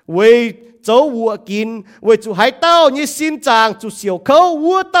ำเวเจ้าวัวกินเวจุหายเต้าเนี่ยซินจางจุเสียวเขา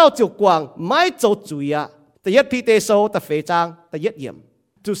วัวเต้าจิ๋วกวางไม่เจ้าจุยแต่ยัดปีเตโซแต่เฟจางแต่ยัดเยี่ยม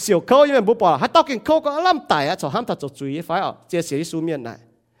จุเสียวเขายังไม่บุปผาให้ต้องกินเขาก็ล่ำไต่ชอบห้ามตัดจุดจุยไฟเจียเสียสูเมียนไหน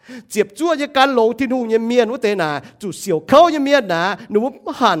เจ็บจ้วยังการลงที่นู่นยังเมียนว่าเตน่ะจุเสียวเขายังเมียนนะหนู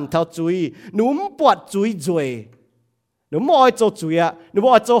หันเท่าจุยหนูปวดจุยจุย nếu mọi cho chuối nếu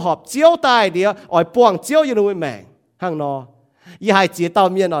mọi cho họp chiếu tai đi ở buông chiếu như nuôi mèn hàng nọ y hai chỉ tao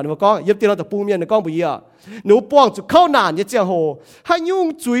miên nọ nếu con yếm tiền nó tập bu miên nếu con bị nếu buông cho khâu nản như chiang hồ hay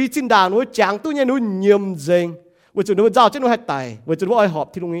nhung chuối trên đàn nuôi trắng tu nhiên nuôi nhầm dình với chủ nuôi giàu chứ nuôi hai tài với chủ nuôi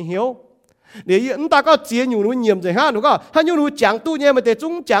họp thì nuôi hiếu để chúng ta có chia nhiều nuôi nhầm dình ha đúng không hay nhung nuôi trắng tu nhiên mà để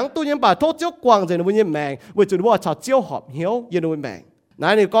chúng trắng tu nhiên bà thốt chiếu quang dình nuôi nhầm mèn với chủ nuôi chào chiếu họp hiếu như nuôi mèn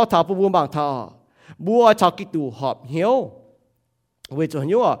nãy này có thảo bu bằng thảo bua chào kí tù họp hiếu với chủ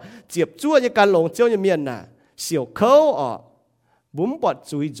nhung接住一間籠椒入面啊，小口本不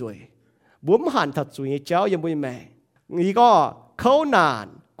注意罪，本handทัด注意เจ้ายังไม่แม่นี่ก็เขานาน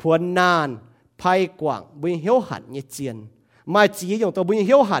ควรนานภัยกว่างบุญเหี้ยวหันยี่เจียนไม่จีอย่างตัวบุญเ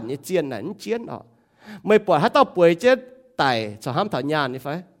หี้ยวหันยี่เจียนนั่นเจียนไม่ปวดให้ตัวป่วยเจ็ดไตจะห้ามถอนยานนี่ไฟ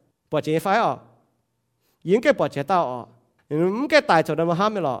ปวดเจ็บไฟยิงแกปวดเจ็บเต้ามันแกไตจะโดนมาห้า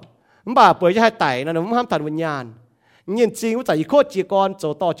มไม่หรอกมันบ่าป่วยจะให้ไตนั่นมันห้ามถอนวิญญาณnhìn chính của tại khốt chỉ con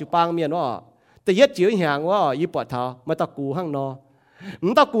chỗ to chịu băng miền đó,แต่ยัดจิ๋วhàngว่ายี่ปวดเท้ามาตะกูห้างนอมั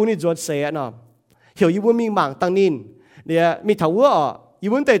นตะกูนี่จวนเสียเนาะเหี่ยวยี่บุญมีหมั่งตังนินเนี่ยมีเท้าวัวยี่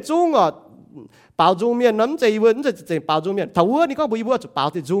บุญแต่จุ้งเป่าจุ้งเมียนน้ำใจยี่บุญจะเป่าจุ้งเมียนเท้าวัวนี่ก็บุญวัวจะเป่า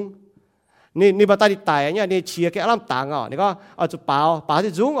ที่จุ้งนี่บัตรติดตายเนี่ยนี่เชียร์แกล้ำต่างนี่ก็จะเป่า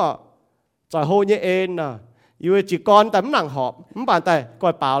ที่จุ้งจ่อยโหเนี่ยเอ็นยี่จีกรแต่มันหนังหอบมันป่านแต่ก็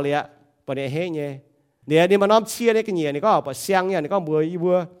เป่าเลยปนเนี่ยเฮ้เนี่ยเนี่ยนี่มันน้ำเชียร์นี่ก็เนี่ยนี่ก็ปะเสียงเนี่ยนี่ก็บัวยี่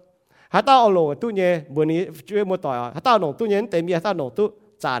บัวหาต้าเอาลงตู้เนี่ยบัวนี้ช่วยมัวต่อยหาต้าลงตู้เนี่ยเต็มเมียหาต้าลงตู้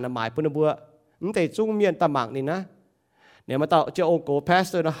จานหมายปุ่นบัวมันแต่จุ้งเมียนตะหมักนี่นะเนี่ยมาต่อเจ้าองค์โกพาส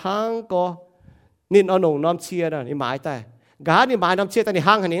เตอร์นะห้างก็นี่เอาลงน้ำเชียร์นะนี่หมายแต่กานี่หมายน้ำเชียร์แต่นี่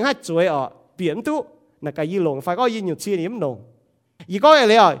ห้างหันนี่ให้ช่วยเปลี่ยนตู้นักการยี่ลงไฟก็ยี่อยู่เชียร์นี่มันลงยี่ก็อะ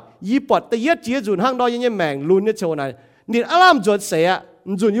ไรยี่ปอดแต่ยี่จีจุนห้างดอยยี่แมงลุนเนี่ยโชว์นั่นนี่อารามจวดเสีย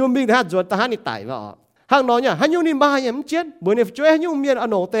จุนยุ่งมิ่งนะจวดแต่ห้านี่ไต่มาhàng nói nhá, hắn nhung đi ba em chết, bữa nay chơi hắn nhung miên ăn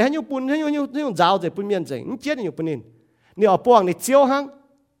nổ,แต่hắn nhung pun, hắn nhung giáo rồi pun miên rồi, chết nhung pun nín,นี่เอาป้องนี่เจียวหัง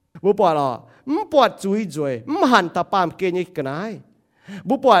บุปผาปวดจุยจุยหันตาปามเกยกันไอ้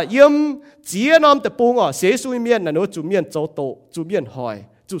บุปผายิ่มเจียน้อมแต่ปุงเสียสุยเมียนน่ะโน้จุเมียนโจโตจุเมียนหอย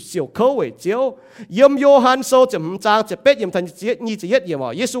จุเสียวเขาไว้เจียวยิ่มโยฮันโซจะมจางจะเป็ดยิ่มทันเจียนี่จะเย็ดยิ่ม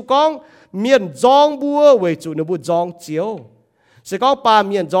เยซูกองเมียนจองบัวไว้จุนบุจองเจียวsẽ có ba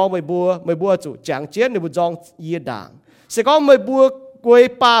miền giông mày bùa chủ chẳng chiến để bùa giông yên đảng sẽ có mày bùa quay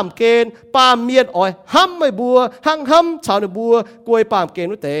pam kên ba miền ỏi hăm mày bùa hăng hăm chào mày bùa quay pam kên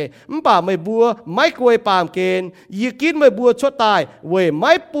nó tệ bà mày bùa máy quay pam kên y kín mày bùa chốt tài về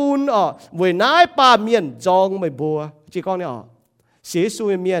máy pun về nái ba miền giông mày bùa chỉ con này xế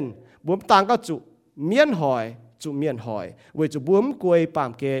xuôi miền bùa tăng các chủ miền hỏi về chủ bùa quay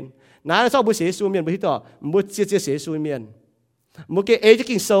pam kên nái sau bùa xế xuôi miền bùa hít bùa chia xế xuôi miền một cái ấy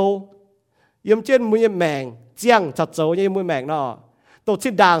kinh sâu yếm trên mũi mèn giang chặt dấu như mũi mèn nó tổ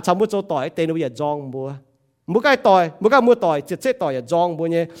chức đàng chăm mua dấu tỏi tên nó bây giờ giong mua cái tỏi một cái mua tỏi chết tỏi là giong mua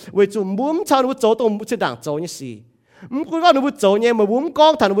nhé vì chủ muốn chăm mua dấu tổ chức đàng dấu như gì muốn có nó mua dấu nhé mà muốn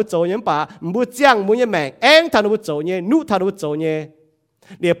con thằng nó mua dấu nhé bà mua giang mua mèn anh thằng nó mua dấu nhé nút thằng nó mua dấu nhé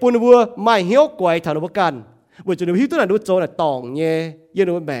để buôn mua mai hiếu quậy thằng nó mua cần vì chủ nó hiếu tức là nó dấu là tòng nhé như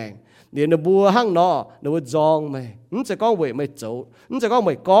nó mèn để nó bùa hăng nó giong mày nó sẽ có vậy mày chấu nó sẽ có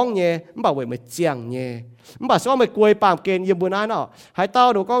mày con nhé nó bảo vậy mày chàng nhé nó bảo sao mày quay pam kên như bữa nay nó hai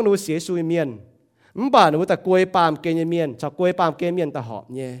tao đồ con nó xé xuôi miền nó bảo nó ta quay pam kên như miền cho quay pam kên miền ta họ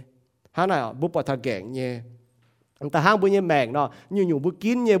nhé hắn này bút bảo ta gẹn nhé ta hang bữa như mèn nó như nhủ bữa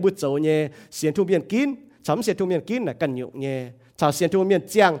kín nhé bữa chấu nhé xiên thu miền kín chấm xiên thu miền kín là cần nhụng nhé chào xiên thu miền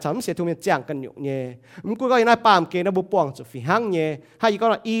chàng chấm xiên thu miền chàng cần nhụng nhé cũng có cái pam kên nó bút bỏng cho phi hang nhé hay có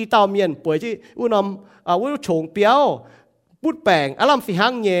là y tao miền bởi chứ u nằm u trồng béo bút bèng làm phi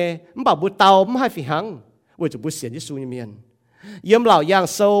hang nhé bảo bút tàu hay phi hang bởi cho bút xiên chứ suy miền yếm lão yang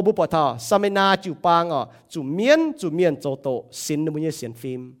sâu bút bỏ thọ samena chịu bang chủ miền châu tổ xin nó như xiên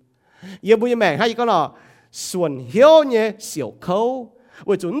phim yếm bút như mèn hay có là xuân hiếu nhé xỉu khâu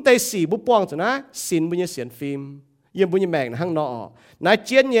bởi chúng ta xỉ bút bỏng cho nó xin bút như xiên phim yếm bút như mèn hang nọ nãy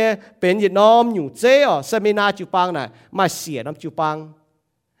chiến nhé bên Việt Nam nhủ chế samena chịu bang này mà xỉa năm chịu bang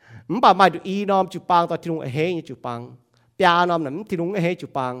bà mai được y nom chụp băng tao thì đúng hay như chụp băng, bia nom nằm thì đúng hay chụp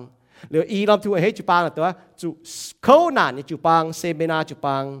băng, nếu y nom thì hay chụp băng làตัวchụp khâu nản như chụp băng, semena chụp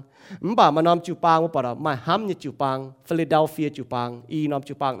băng, bà mà nom chụp băng bà đó mà ham như chụp băng, Philadelphia chụp băng, y nom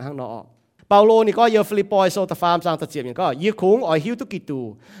chụp băng hàng nọ. Pauloนี่ก็เยอะฟิลิปปอยโซตฟาร์มจางตะเจียมอย่างก็ยี่คงอ๋อยหิวตุกิตู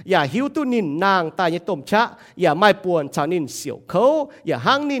อย่าหิวตุนินนางตายยี่ต้มชะอย่าไม่ปวนชาวนินเสียวเขาอย่า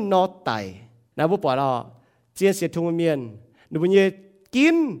ห้างนินนอไตนะบุปผาเราเจียนเสียทุ่งเมียนดูบุญเยกิ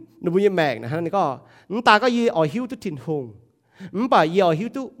นนูบุญแมงนะฮะนี่ก็ตาก็ยีอ่อยหิวตุทินหงบ่ายีอ่อยหิว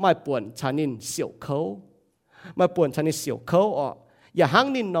ตุไม่ป่วนชานินเสียวเขา mà buồn cho nên xỉu khâuอย่าหัง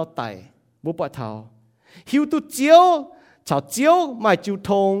นินนอไตบุปผาหิวตุเจียวชาวเจียวมาจูท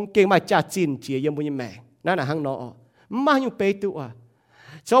งเก่งมาจ่าจินเจียยังบุญแม่นั่นน่ะหังนอมาอยู่เปตัว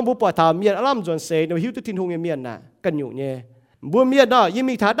ชอบบุปผาเมียนอารมณ์จวนเสนหิวตุทินหงเมียนน่ะกันอยู่เนี่ยบัวเมียนยัง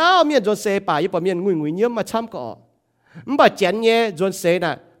มีถาดาวเมียนจวนเสป่ายังปะเมียนงุยเยี่ยมมาช้ำก็บ่เจียนเนี่ยจวนเสน่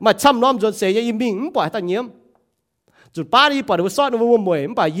ะมาช้ำน้อมจวนเสยังมิ่งบ่ให้ตาเยี่ยมจุดป้านี่ปอดว่าซ้อนว่าหมวย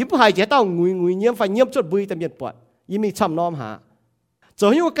บ่ยิ้มให้เจ้าต้องงุยเยี่ยมไฟเยี่ยมจุดบุยแต่เมียนปอดยังมีช้ำน้อมหาจะ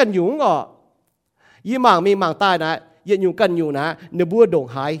หิวกันอยู่ก็ยี่หมางมีหมางใต้นะยังอยู่กันอยู่นะเนื้อบัวโด่ง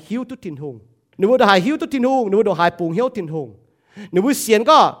หายหิวตุทินหงเนื้อบัวหายหิวตุทินหงเนื้อบัวโด่งหายปุงเหี่ยวทินหงเนื้อบัวเสียน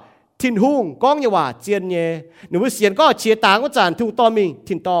ก็ทินหงก้องยว่าเจียนเย่เนื้อบัวเสียนก็เชียต่างก็จานทุ่งตอมิง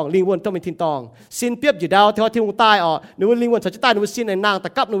ทินตองลิงวนต้องเป็นทินตองสินเปียบอยู่ดาวเทวทินหงใต้เนื้อบัวลิงวนชาวใต้เนื้อบัวสินไอ้นางตะ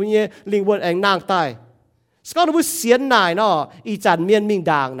กับเนื้อบัวเย่ลิงวนไอ้นางใต้สก็เนื้อบัวเสียนนายเนาะอีจันเมียนมิง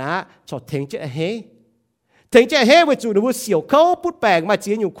ด่างนะชดเทงเจ้าเฮถึงจะเฮ้ไว้จูนว่าเสียวเขาพูดแปลงมาเ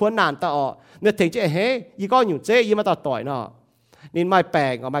จียอยู่ควรนานต่อเนี่ยถึงจะเฮ้ยี่ก้อนอยู่เจ๊ยี่มาต่อยเนาะนี่ไม่แปล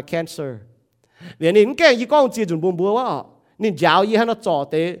งมา cancer เดี๋ยวนี้แกยี่ก้อนเจียจุนบัวว่านี่ยาวยี่ให้เราจ่อ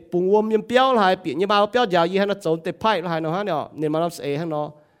เตะปุ่งวมยังเปี้ยวลายเปลี่ยนยี่มาเปี้ยวยาวยี่ให้เราโจนเตะไพ่ลายเนาะเนี่ยนี่มาเราเสียให้เนาะ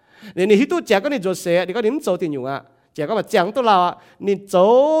เดี๋ยวนี้ที่ตัวแจก็นี่โจเสียเดี๋ยวก็นี่มันโจติดอยู่แจก็มาจังตัวเรานี่โจ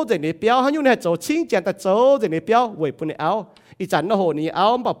เดี๋ยวนี้เปี้ยวให้ยุ่งเนี่ยโจชิงแจแต่โจเดี๋ยวนี้เปี้ยวเว้ยปุ่นเนี่ยเอาอีจันโอ้โหนี่เอา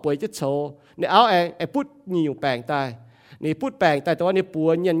แบบป่วยจะโชนี่เอาไอ้พูดนี่อยู่แปลงตายนี่พูดแปลงตายแต่ว่านี่ปัว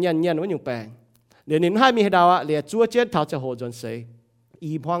เย็นว่าอยู่แปลงเดี๋ยวนี้ให้มีให้ดาวเหลียจั่วเจ้าเท้าจะโหจนเสีย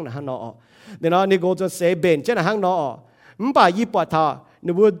อีพ้องนะฮันนอเดี๋ยวนี่โกจนเสียเบนเจ้านะฮันนอมันป่ายี่ปวดเท้า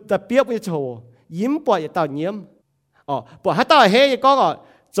นี่วัวตะเปียกจะโชยิ้มปวดอย่าเต่าเยี่ยมปวดให้เต่าเฮ้ยก็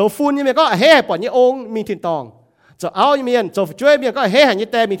โจฟูนยังมีก็เฮ้ปวดยี่องมีทินตองจะเอายังมีโจช่วยมีก็เฮ้หันยี่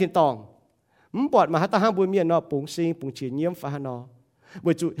แต่มีทินตองมันปวดมาให้เต่าห้างบุญมีนอปุงซิงปุงเฉียนเยี่ยมฟ้าฮันนอ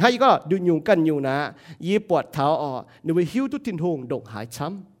บุจุให้ก็ดูยุงกันอยู่นะยี่ปวดเท้าหนูไปหิ้วตุทินหงดงหายช้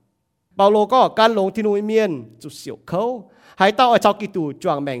ำเปาโลก็การลงที่นูเมียนจุดเสียวเขาหายเต้าไอชาวกิตูจ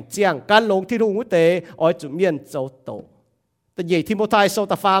วงแมงเจียงการลงที่นูหัวเตอจุดเมียนเจ้าโตแต่ยี่ที่โมไทยโซ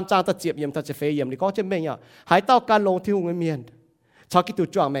ตาฟาร์มจางตะเจียบเยี่ยมตะเจเฟยเยี่ยมนี่ก็จะไม่เนี่ยหายเต้าการลงที่นูเมียนชาวกิตู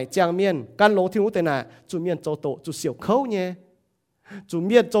จวงแมงเจียงเมียนการลงที่หัวเตน่ะจุดเมียนเจ้าโตจุดเสียวเขาเนี่ยจุเ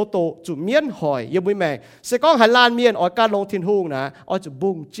มียนโจโตจุเมียนหอยยังไม่แม่เสก้องหันลานเมียนออกการลงทินหูนะออกจุบุ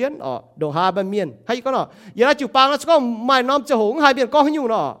งเจียนออกดงหาบันเมียนให้ก็เนาะอย่างนั้นจุปางแล้วก็ไม่น้อมจะหงหายเมียนก็ให้อยู่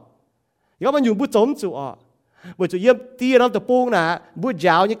เนาะอย่างมันอยู่บุจมจุบุจุเยี่ยมตีน้ำตะปูนะบุย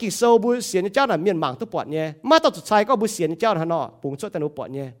าวยังกิโซบุเสียนเจ้าน่ะเมียนหมางตัวปอดเนี่ยมาต่อสุดท้ายก็บุเสียนเจ้าน่ะเนาะปุงช่วยแต่หนูปอด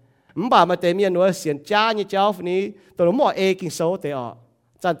เนี่ยบ่ามาเตเมียนหนูเสียนจ้าเนี่ยเจ้าคนนี้ตัวหนูหมอเอกิโซเตอ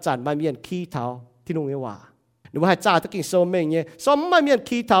จันมาเมียนขี้เท้าที่นุ่งเอว่าหรือว่าจ่าตะกี้โซเมงเนี่ยโซไม่มี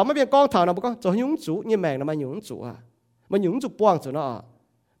ขี้เถาไม่มีกองเถานะบุก็จะยุ่งจุเนี่ยแมงนะมันยุ่งจุมันยุ่งจุป้วงจุเนาะ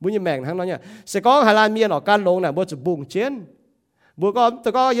บุญเนี่ยแมงทั้งนั้นเนี่ยเสกองหาลานเมียนออกการลงน่ะบุจะบุงเจนบุก็แต่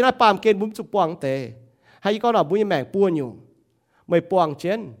ก็ยังได้ปามเกณฑ์บุญจุป้วงเตะให้ก็เนาะบุญเนี่ยแมงป้วนอยู่ไม่ป้วงเจ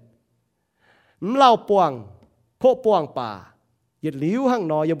นเล่าป้วงโคป้วงป่ายึดลิ้วห้าง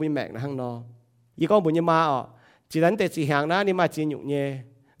นอยังบุญแมงนะห้างนอยี่ก็บุญเนี่ยมาจีนั้นแต่สีหางนะนี่มาจีนอยู่เนี่ย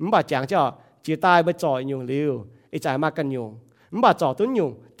มันบาดจางเจ้าจีตายไปจ่อยยุงลิ้วไอ้จ่ายมากันยุงมันบาดจ่อต้นยุ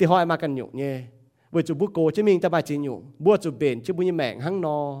งที่หอยมากันยุงเนี่ยบัวจุบุโกจะมีแต่มาจีนยุงบัวจุเบนจะบุญแมงหั่งน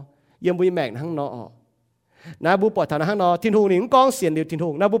อยังบุญแมงหั่งนอนะบุปผาฐานหั่งนอทินหงหนิงกองเสียนเดียวทินห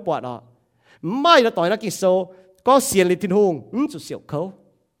งนะบุปผาไม่ละต่อยนักกิโซก็เสียนเลยทินหงจุดเสียวเขา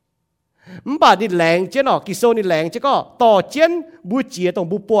มันบาดนี่แหลงเจ้าหนอกิโซนี่แหลงเจ้าก็ต่อเจียนบัวเจียตรง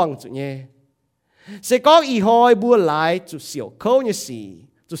บุปวงจุเนี่ยเสกองอีหอยบัวไหลจุดเสียวเขาเนี่ยสี่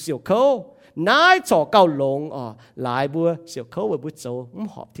จุดเสียวเขานายจ่อเก่าลงหลายบัวเสียวเขาบัวโจมัน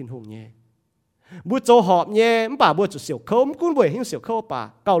หอบทินหงเนี่ยบัวโจหอบเนี่ยมันป่าบัวจุดเสียวเขามันกุ้นบัวหิ้งเสียวเขาป่า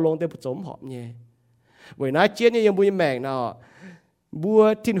เก่าลงแต่บัวโจมันหอบเนี่ยบัวนายเจี๊ยเนี่ยยังบัวแมงเนาะบัว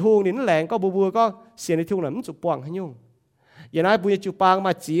ทินหงนี่นั่นแหลงก็บัวก็เสียในทุ่งนั้นมันจุดปวงให้ยุ่งอย่างนั้นบัวจุดปางม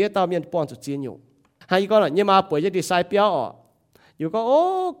าเจี๊ยตามยันปวงจุดเจี๊ยอยู่ให้ก็เนาะเนี่ยมาป่วยจะดีไซน์เปี้ยวอยู่ก็โอ้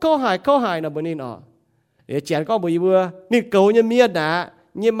เขาหายนะบัวนี่เนาะเดี๋ยวเจียนก็บัวนี่เก่าเนี่ยเมียนะ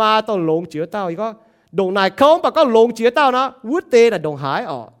nhưng mà tao lồng chữa tao thì có đồng này không mà có lồng chữa tao nó vút tê là đồng hải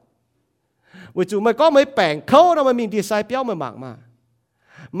vì chủ mày có mấy bèn khâu đâu mà mình đi sai béo mà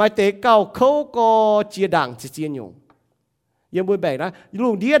mày tế cao khâu có chia đảng chỉ chia nhung nhưng bữa bèn đó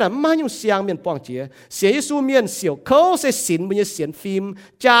luồng đĩa là mang nhung xiang miền quảng chia xế su miền xỉu khâu sẽ xỉn bây giờ xỉn phim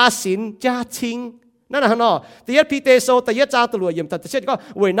cha xỉn cha chínhนั่นน่ะเนาะแต่ยัดพีเตโซแต่ยัดจางตลอดยิ่งแต่เช่นก็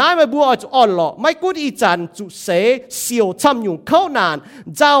เว้ยนายไม่บัวจะอ่อนหล่อไม่กูดีจันจุเสเสียวช้ำยุ่งเข้านาน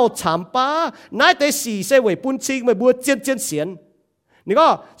เจ้าฉามป้านายแต่สี่เสเว้ยปุ่นชิงไม่บัวเจียนเสียนนี่ก็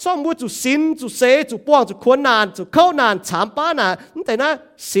ซ่อมบัวจุสินจุเสจุป้วงจุขวนนานจุเข้านานฉามป้านานแต่นะ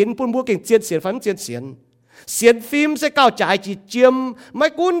สินปุ่นบัวเก่งเจียนเสียนฟันเจียนเสียน Xiên phim sẽ cao trái chỉ chiêm mấy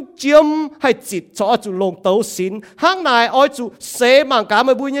cuốn chiêm hay chít cho chủ lồng tấu xin hang này oi chủ xế mảng cá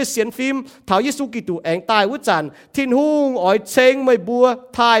mấy bùi như xiên phim thảo Giêsu Kitô anh tài vút tràn thiên hung oi chênh mấy bùa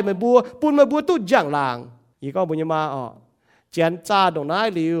thai mấy bùa bùn mấy bùa tu giảng làng ý con bùi như mà chén cha đồng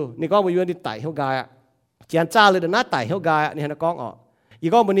nái liuนี่ก็บริเวณที่ไต่เฮากายเจียนจ้าเลยเดินหน้าไต่เฮากายนี่ฮะนักกองอี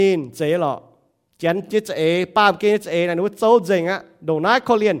ก็บนินเจ๋หรอเจียนเจ๋ป้าเกณฑ์เจ๋นะนึกว่าโจ้เจ๋งอ่ะđồng náiเข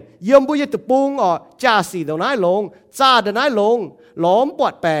าเรียนเยี่ยมบุญยตุปุงจ้าสีđồng náiลงจ้าđồng náiลงล้อมปว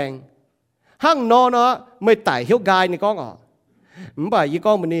ดแปลงห้างนอนไม่ไต่เฮากายนี่กองไม่บ่อี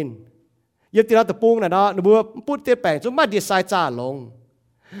ก็บนินเยี่ยมตีเราตุปุงน่ะเนาะนึกว่าพูดเตะแปลงจุดมาดีไซน์จ้าลง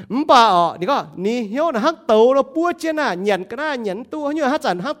บ่นี่ก็นี่เฮียวนะฮักโตเราปัวเจนหยันก็ได้หยันตัวเฮียวฮัก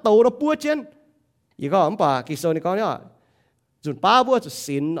จันฮักโตเราปัวเจนอีก็บ่กิโซนี่ก็เนี่ยจุดป้าบัวจุด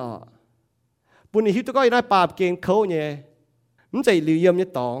สินปุ่นนี่ฮิวตัวก็ได้ปาบเก่งเขาเนี่ยมันจะเหลี่ยมเนี่ย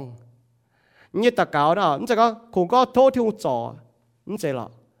ตองเนี่ยตะเกาเนาะมันจะก็คงก็โทษที่หงจ่อมันจะหรอ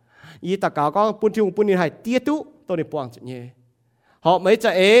อีตะเกาก็ปุ่นที่หงปุ่นนี่ให้เตี้ยตุ้ตัวนี้ปวงจุดเนี่ยhọ mấyจ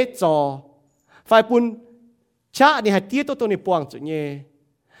ะจ่อไฟปุ่นชะนี่ให้เตี้ยตัวนี้ปวงจุดเนี่ย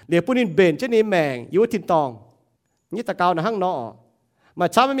เดี๋ยวปุ่นินเบนเจนี่แมงอยู่ทินตองนี่ตะเกาหน้าห้างเนาะมา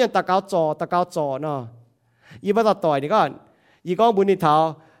ช้าไม่มีตะเกาจ่อเนาะอีบ้าต่อยนี่ก็อีกองบุญนิเท้า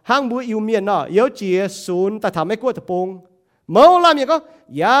ห้างบุญอยู่เมียนเนาะเยอะจีศูนย์แต่ทำไม่กลัวตะปงเมื่อลำยังก็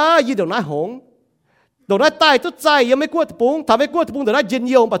ยายีดอกน้าหงดอกน้าใต้ตุ้ใจยังไม่กลัวตะปงทำไม่กลัวตะปงดอกน้าเย็นเ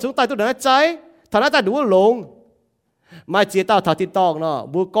ยียวปัจจุบันใต้ตุ้ดอกน้าใจทำน้าใต้ดูลงมาเจียเต้าถาทินตองเนาะ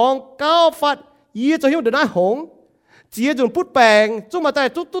บุกองเก้าฟัดยีจะหิ้วดอกน้าหงเจียจนพุดแปลงจุ่มมาแต่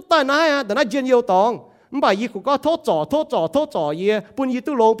ตุ๊ดใต้น้าแต่น่าเย็นเยียวตองมันบ่ายยีกูก็โทษจ่อเยี่ยปุ่นยี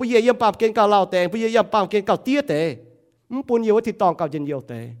ตู้ลงปุ่นเยี่ยมปามเกณฑ์เก่าเหล่าแตงปุ่นเยี่ยมปามเกณฑ์เก่าเตี้ยเตะมันปุ่นเยี่ยว่าที่ตองเก่าเย็นเยียวเ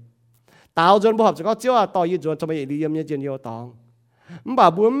ตะตาวจนบ่หับจะก็เจ้าต่อยีจนทำไมเยี่ยมเนี่ยเย็นเยียวตองมันบ่า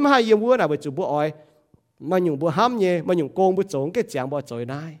บุญไม่ให้เยี่ยมวัวน่ะไปจุบัวอ้อยมาหยุ่งบัวห้ามเนี่ยมาหยุ่งโกงบัวโจงแกเจียงบัวจ่อย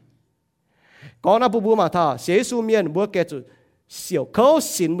ได้ก่อนหน้าบัวมาท่าเสียสูเมียนบัวแกจุ小口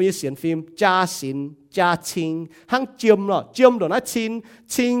心为先film加心加亲，行尖咯，尖到那亲，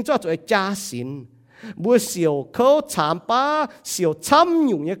亲做做加心，不小口惨巴，小参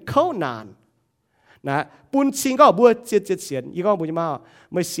用嘅口難，นะปุ่นชิงก็บัวเจ็ดเสียนอีก็บุญมา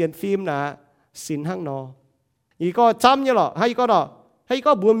ไม่เสียนฟิล์มนะสินห้างนออีก็จำเนี่ยหรอให้ก็หรอให้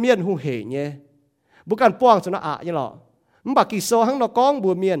ก็บัวเมียนหูเหเนี่ยบุกันป้องจนอ่ะเนี่ยหรอมันบักกิโซห้างนอกองบั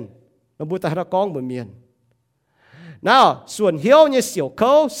วเมียนมันบัวแต่ห้างนอกองบัวเมียนน่ะส่วนเหี้ยวเนี่ยเสียวเข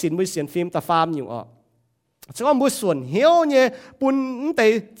าสินไม่เสียนฟิล์มแต่ฟาร์มอยู่จะก็บุส่วนเหี้ยวเนี่ยปุ่นแต่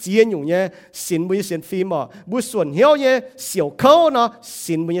เจียนอยู่เนี่ยสินไม่เสียนฟิล์มบุส่วนเหี้ยวเนี่ยเสียวเขาเนาะ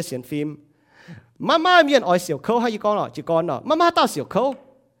สินไม่เสียนฟิล์ม媽咪人愛小口，可以講咯，就講咯。媽到小口，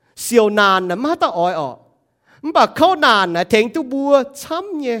小難啊，媽到愛哦。唔把口難啊，聽到บัวช้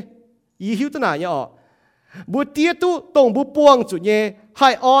ำเนี่ยอีหิวตัวไหนเนี่ยอ๋อบัวเตี้ยตู้ตรงบัวปวงจุดเนี่ยให้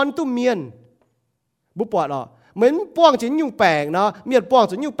อ่อนตู้เมียนบัวปวดอ๋อเหมือนปวงจะยุ่งแปลงเนาะเมียนปวง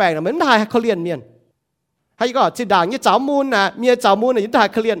จะยุ่งแปลงเนาะเหมือนไทยเขาเรียนเมียนให้ก็จิด่างเนี่ยเจ้ามูลนะเมียเจ้ามูลเนี่ยยิ่งไทย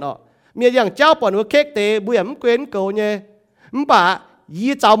เขาเรียนอ๋อเมียอย่างเจ้าปวดหัวเค้กเตะบัวอย่างเกวนเกลเนี่ย唔把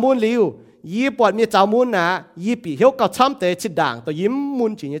ยี่เจ้ามูลลิวยี่ปวดมีเจ้ามุนนะยี่ปีเหี้ยวกับช้ำเตะชิดด่างตัวยิ้มมุ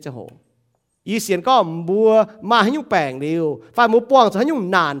นจีเนี่ยจะโหยี่เสียนก็บัวมาให้ยุ่งแปลงเดียวฝ่ายมือป้องจะให้ยุ่ง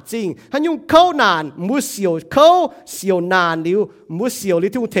นานจริงให้ยุ่งเข้านานมือเสียวเข้าเสียวนานเดียวมือเสียวลิ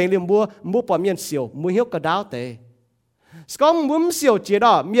ทุ่งเทงเรียมบัวมือปวดเมียนเสียวมือเหี้ยวกระดาวเตะสก็มือเสียวจีด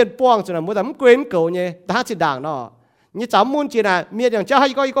อเมียนป้องจนมือแต่มือเกรนเก่าเนี่ยแต่ชิดด่างเนาะยี่เจ้ามุนจีน่ะเมียอย่างเจ้าให้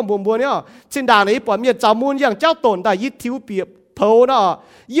ก็อีกบัวเนี่ยชิดด่างเลยปวดเมียเจ้ามุนอย่างเจ้าตนแต่ยี่ทิวเปียบเผาเนาะ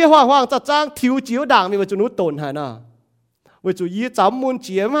ยี่ห้างจะจ้างทิวจิ้วด่างมีว่าจุนุตนฮะเนาะว่าจุยี่จำมุนเ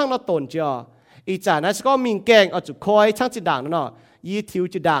จียมห้างเราตนเจ้าอีจานะก็มีแกงเอาจุคอยช่างจิด่างเนาะยี่ทิว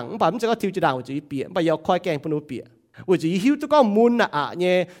จิด่างผมจะก็ทิวจิด่างว่าจุยี่เปียไปยาวคอยแกงปนุเปียว่าจุยี่หิวตัวก็มุนอ่ะเ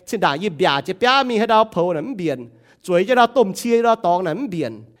นี่ยจิด่างยี่เบียจะเปียมีให้เราเผาน่ะมันเบียนจุยจะเราต้มเชียเราตองน่ะมันเบีย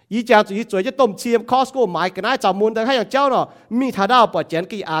นยี่จางจุยี่จุยจะต้มเชียคอสโก้หมายกันนะจำมุนแต่ให้อย่างเจ้าเนาะมีท่าดาวปอดเจน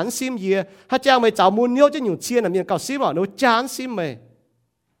กี่อันซิมเย่ถ้าเจ้าไม่จำมุนเนี้ยจะอยู่เชียน่ะมีเก่าซิมอ่ะหนูจานซิมไหม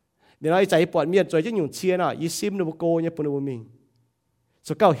เดี๋ยวเราใจปวดเมียนใจจะอยู่เชียน่ะยี่ซิมนูโกเนี่ยปุ่นนูมิง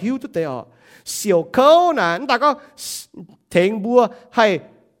สุดเก่าหิวตัวเตะเสียวเขาน่ะแต่ก็เถงบัวให้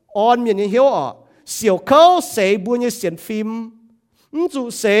อ่อนเมียนเหี้ยวเสียวเขาเสยบัวเนี่ยเสียนฟิล์มจุ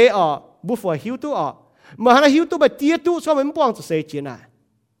เสยบัวฝัวหิวตัวเมื่อหาหิวตัวไปเตี้ยตัวชอบมันป้องจุเสยจีน่ะ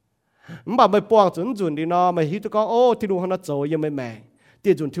มันแบบไม่ป้องจุนดีเนาะไม่หิวตัวก็โอ้ที่ดูหันโจยังไม่แม่เ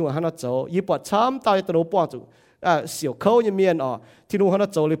ตี้ยจุนที่หันโจยี่ปวดช้ำตายตัวป้องจุเสียวเขาเนี่ยเมียนที่ดูหัน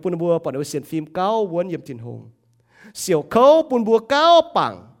โจเลยปุ่นบัวปวดเอาเสียนฟิล์มเก้าวนเยี่ยมถิ่นหงเสียวเขาปุ่นบัวเก้าปั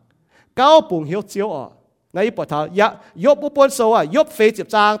งเก้าปุ่งเหี้ยวเจียวในปวดเท้ายบบุปผลโซ่ยบเฟยจีบ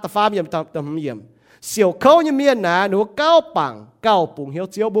จางตะฟ้าเยี่ยมตะเยี่ยม siêu khâu như miên nè nó cao bằng cao bùng hiếu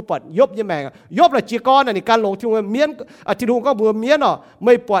chiếu bố bật yốp như mẹ yốp là chỉ con này can lồng theo miên thì đúng có bùa miên ọ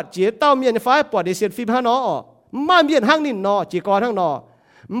mấy bật chỉ tao miên phải bật để xem phim hắn nó mà miên hang nín nó chỉ con hang nó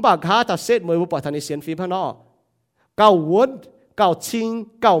bà khá ta xét mới bố bật thành xem phim hắn nó cao vốn cao chinh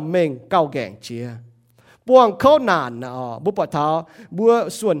cao mình cao gẹn chia buông khâu nàn nọ bố bật tháo bùa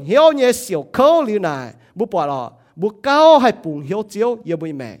xuân hiếu như siêu khâu như này bố bật ọ bố cao hay bùng hiếu chiếu yêu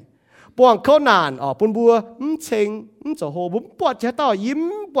bùi mẹ buông khâu nàn ở bún bùa chênh cho hồ bún bọt chế taoยิ้m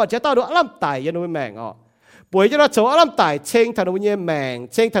bọt chế tao được làm tài yên nuôi mèn ở buổi cho nó chỗ làm tài chênh thằng nuôi nhẹ mèn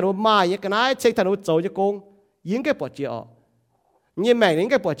chênh thằng nuôi mai như cái này chênh thằng nuôi chỗ cho con yếm cái bọt chế ở nhẹ mèn đến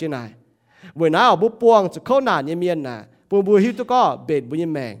cái bọt chế này buổi nào ở bún buông cho khâu nàn như miên nè buổi buổi hít tôi có bền buổi nhẹ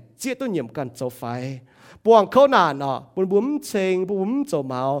mèn chia tôi nhiệm cần chỗ phải buông khâu nàn ở bún bún chênh bún chỗ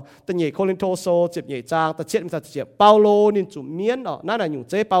màu ta nhảy khâu lên thô sô chụp nhảy trang ta chết ta chụp Paulo nên chụp miên ởนั่นน่ะอยู่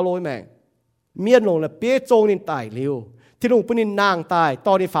เจ๊Pauloแม่งเมียนลงแล้วเปี้ยโจงนินตายเร็วที่ลงปุ่นนินนางตายต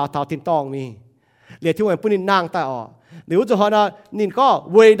อนนี้ฝ่าเท้าทินตองมีเหลียที่วันปุ่นนินนางตายออกหรือจะฮอนะนินก็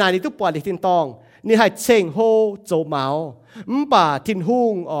เวนายนี่ทุกปอดทินตองนี่ให้เชงโฮโจเมาป่าทินหุ่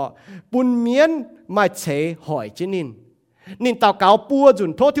งออกปุ่นเมียนมาเฉยหอยเจนินนินเต่าเก่าปัวจุ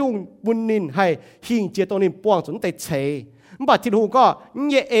นโทษที่หุ่งปุ่นนินให้หิงเจียตรงนินป้วงจุนเตเฉยป่าทินหุ่งก็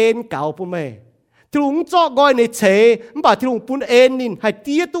เยเอ็นเก่าปุ่นไม่ที่ลุงจอกก้อยในเฉยบ่าที่ลุงปุ่นเอ็นนินให้เ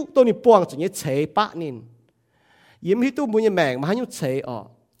ตี้ยตุตัวนี้ปวงจุดนี้เฉยปะนินยิ้มที่ตู้บุญยแมงมาให้ยุเฉยออก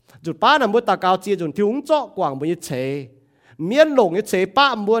จุดป้าน่ะบัวตาเกาเจียจุดที่ลุงจอกกว่างบุญยเฉยเมียนหลงยเฉยป้า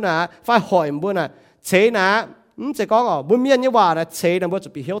บัวน่ะไฟหอยบัวน่ะเฉยน่ะจะก้องออกบุญเมียนยี่ว่าน่ะเฉยน่ะบัวจะ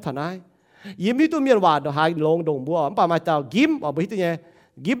ปีเหี้ยวทันได้ยิ้มที่ตู้เมียนว่าเดี๋ยวหายลงดงบัวป่ามาเจ้ายิ้มออกไปที่ตัวนี้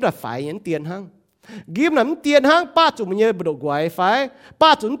ยิ้มน่ะไฟยันเตียนหั่งยิ้มน้ำเตียนห้างป้าจุ่มเงี้ยบดกไว้ไฟป้า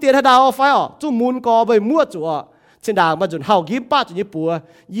จุ่มเตียนให้ดาวไฟอ๋อจุ่มมูลกอไปมั่วจุ่อ่ะเช่นด่างมาจุ่มเฮายิ้มป้าจุ่มยี่ปัว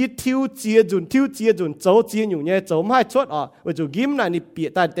ยี่ทิวเจียจุ่มโจเจียอยู่เนี่ยโจไม่ชดอ๋อว่าจุ่มยิ้มน่ะนี่เปีย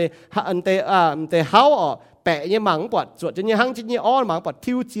แต่อันเตเฮาอ๋อแปะเนี่ยหมังปอดจุ่มจะเนี่ยห้างจะเนี่ยอ้อนหมังปอด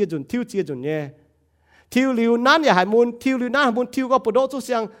ทิวเจียจุ่มเนี่ยทิวลิวนั้นอย่าหายมูลทิวลิวนั้นมูลทิวก็ปวดโดจุเ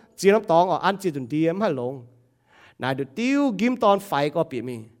สียงเจียน้ำตองอ๋ออันเจียจุ่มเดียมให้ลงนายดูทิวยิ้มตอนไฟก็เปีย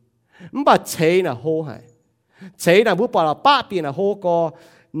มีมันบ่เชยน่ะโหให้เชยน่ะผู้ปอละป้าปีน่ะโหก็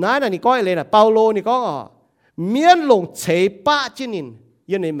นั่นน่ะนี่ก้อยเลยน่ะเปาโลนี่ก็เมียนลงเชยป้าจินิน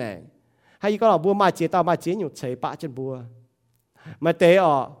ยันในแมงให้ก็บัวมาเจตามาเจอยู่เชยป้าจินบัวมาเตอ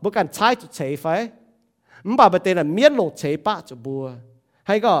บุกันใช้จุดเชยไฟมันบ่เตน่ะเมียนลงเชยป้าจุบัวใ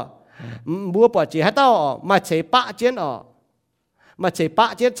ห้ก็บัวปอเจให้เต้ามาเชยป้าเจนมาเชยป้า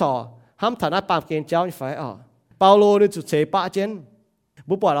เจนจ่อห้ามฐานะปามเกณฑ์เจ้านี่ไฟเปาโลนี่จุดเชยป้าเจน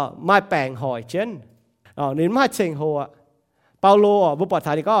บุปผาไม่แปลงหอยเช่นนี่ไม่เชิงหัวเปาโลบุปผาไท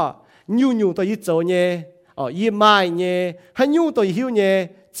ยก็ยูตัวยิ่งโจเนี่ยยิ่งไม่เนี่ยให้ยูตัวยิ่งหิวเนี่ย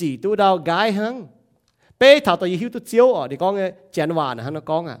จีตัวดาวกายหังเป้ถาตัวยิ่งหิวตัวเจียวนี่ก็เนี่ยเจนหวานนะฮะน้อง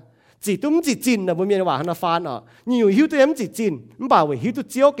ก้องจีตุ้มจีจินนะบุญมีหวานฮะน้าฟานยูหิวตัวยังจีจินมันบ่าวหิวตัว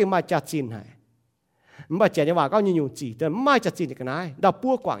เจียวเก่งมาจัดจินให้มันบ่เจนหวานก็ยูจีแต่ไม่จัดจินอีกนายดาวปั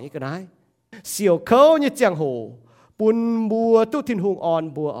วกว่างอีกนายเสี่ยวเขาเนี่ยเจียงโหปุ่นบัวตุทินหงอ่อน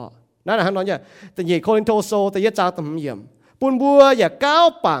บัวนั่นนะฮะน้องเนี่ยแต่ยี่โคลินโทโซแต่ยี่จ้าต่ำเยี่ยมปุ่นบัวอย่าก้าว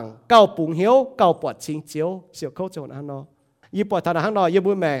ปังก้าวปุ่งเหี้ยวก้าวปอดชิงเจียวเสียวเข้าโจนะฮะน้องยี่ปอดทานฮะน้องยี่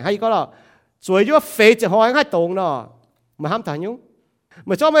บัวแมงให้ก็ล่ะสวยยั่วเฟยจะหอยให้ตรงเนาะมาห้ามถ่ายยุ่งเ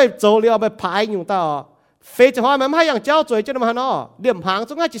มื่อชอบไม่โจเรียวไปพายอยู่ต่อเฟยจะหอยมันไม่ให้อย่างเจ้าสวยเจ้ามาฮะน้องเดี่ยมหางจ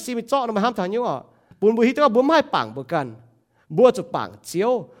งให้จิตซีมิเจาะมาห้ามถ่ายยุ่งปุ่นบัวฮิตก็บัวไม่ปังบัวกันบัวจะปังเจีย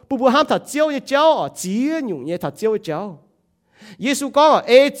วบัวห้ามถ่ายเจียวยี่เจ้าจีอยู่ยี่ถ่ายเจียวยี่เจ้าเยซูก็เ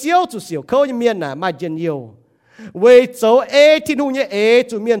อเจียวจุเสียวเขาจะเมียนน่ะมาเย็นเดียวเวโจเอทิ้งหุ่งเนี่ยเอ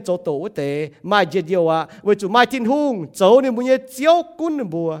จุเมียนโจโตเตมาเย็นเดียวเวจุมาทิ้งหุ่งโจเนี่ยมันเนี่ยเจียวกุ้น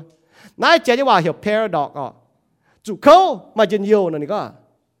บัวนายเจ้าจะว่าเหี่ยว paradox จุเขามาเย็นเดียวนั่นนี่ก็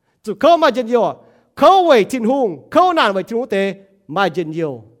จุเขามาเย็นเดียวเขาเวทิ้งหุ่งเขานานเวทิ้งหุ่งเตมาเย็นเดีย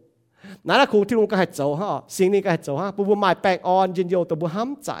วนั่นแหละครูทิ้งหุ่งก็ให้โจฮะสิ่งนี้ก็ให้โจฮะบัวมาแปลงอ่อนเย็นเดียวแต่บัวห้าม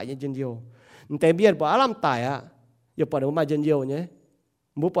จ่ายเย็นเดียวแต่เมียนบัวอารมณ์ตายอย่าปล่อยมันมาเย็นเยียวเนี่ย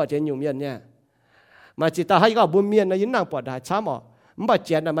มุปล่อยเจนอยู่เมียนเนี่ยมาจีตาให้ก็บุญเมียนนะยินนางปล่อยได้ช้ำอ๋อมันปล่อยเจ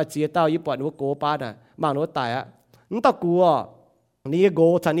นนะมาจีตายิ่งปล่อยหนูโกป้าน่ะมาหนูตายมันตะกัวนี่โก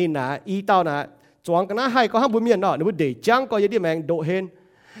ทันนี่นะอีเต้านะจวงกันนะให้ก็ห้ามบุญเมียนเนาะหนูเด็กจังก็ยังได้แมงโดเห็น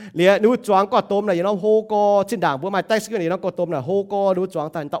เหลี่ยหนูจวงก็ต้มนะอย่างน้องโฮก็ชิ้นด่างบุญมาใต้สกินนี่น้องก็ต้มนะโฮก็หนูจวง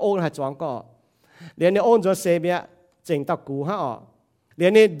แต่ตาโอนให้จวงก็เหลี่ยนี่โอนจะเสียเมียเจ๋งตะกูฮะอ๋อเหลี่ย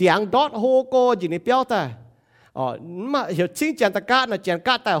นี่เดียงดอทโฮก็อยู่ในเปี้ยวแต่mà hiểu chính chèn ta cát là chèn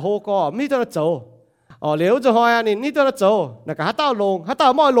cát tại hồ cò mi tôi chỗ nếu cho hỏi này ni tôi chỗ là cả hát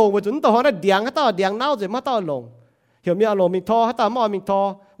tao mọi lồng với chúng tôi hỏi là hát tao nào rồi mà tao lồng hiểu mi lồng mình thò hát tao mọi mình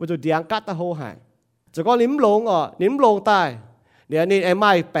thò với chúng điang cát ta hồ hải จะก็ลิ้มลงตายเดี๋ยวนี้ไอ้ไ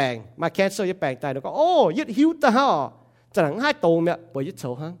ม่แปลงมาแคนเซิลจะแปลงตายแล้วก็โอ้ยึดหิวตาฮะจะหนังให้โตเนี่ยปล่อยยึดโฉ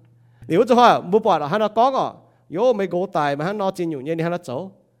ฮังเดี๋ยวจะว่าบุปผาฮันนก้องโยไม่โกตายมาฮันนอจินอยู่เนี่ยนี่ฮันนโฉ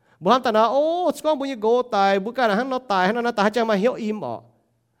บุฮันตานะโอ้สก้องบุญโกตายบุกันฮันนอตายฮันนอตายจะมาเหี่ยวอิ่ม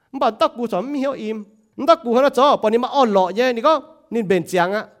มันบอกตักกูสอนไม่เหี่ยวอิ่มมันตักกูฮันนโฉปนนี้มาอ่อนหล่อเนี่ยนี่ก็นี่เป็นเจียง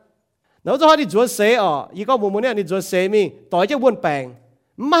อ่ะแล้วจะว่านี่จวนเสอีก็บุญเนี่ยนี่จวนเสมีต่อยจะวนแปลง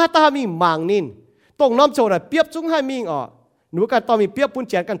มาตามีมังนินตรงน้ำโฉน่ะเปียบจุ้งให้มีหนูกันตอนมีเปียบปุ่น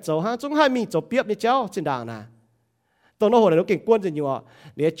เจียนกันโฉฮะจุ้งให้มีโฉเปียบนี่เจ้าจินด่างนะตรงโน้นหนูเก่งกวนจริงอยู่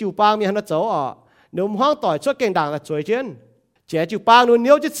เดี๋ยวจิวปางมีฮันนโฉหนูห้องต่อยช่วยเก่งด่างกับช่วยเช่นเจ้าจิวปางหนูเ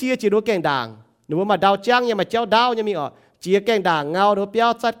นี้ยจะเชียร์จิวเก่งด่างหนูมาดาวจ้างยังมาเจ้าดาวยังมีเจียเก่งด่างเงาหนูเปียว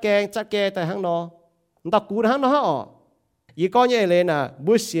จัดแกงแต่ห้างนอตะกูห้างนออีก้อนใหญ่เลยนะ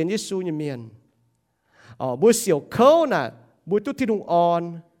บุษเสียนยิสูยเมียนบุษเสียวเขาน่ะบุตุที่นุ่งอ่อน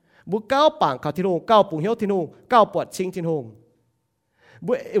บุก้าวป่างเขาที่นุ่งก้าวปุ่งเหี้ยวที่นุ่งก้าวปวดชิงที่นุ่ง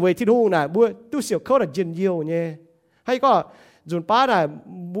บุเวที่นุ่งน่ะบุตุเสียวเขาน่ะยินเยี่ยวเนี่ยให้ก็จุนป้าน่ะ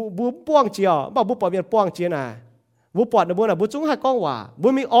บุป้วงเจียวบ่บุปอเมียนป้วงเจียน่ะบุปอดน่ะบุน่ะบุจุ้งให้ก้องว่าบุ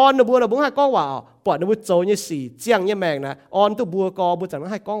มีอ่อนน่ะบุน่ะบุให้ก้องว่าปอดน่ะบุโจเนี่ยสี่เจียงเนี่ยแมงนะอ่อนตัวบัวกอบุจัง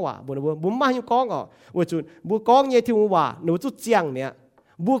ให้ก้องว่าบุน่ะบุมาให้ก้องบุจุนบุก้องเนี่ยที่มึงว่าหนูจุเจียงเนี่ย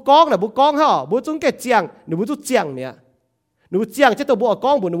บุก้องน่ะบุก้องฮะบุจุ้งแก่เจียงหนูบุจุเจียงเนี่ยหนูเจียงจะตัวบัวก้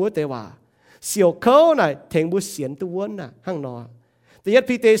องบุหนูแต่ว่าเสียวเขาน่ะเถงบุเสียนตัววนน่ะห้างนอแต่ยัด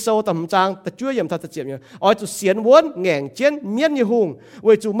พีเตโซต่ำจางแต่ช่วยยำทัดเจียมเนี่ยอ๋อจุเสียนวนแง่งเจียนเมียนยี่หงเว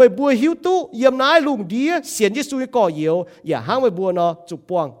จุไม่บัวหิวตู้เยี่ยมนายลุงเดียเสียนยิสุยก่อเหี่ยวอย่าห้างไม่บัวนอจุ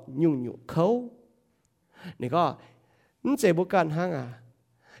ปวงยุ่งอยู่เขานี่ก็นั่นเจ็บบุกันห้าง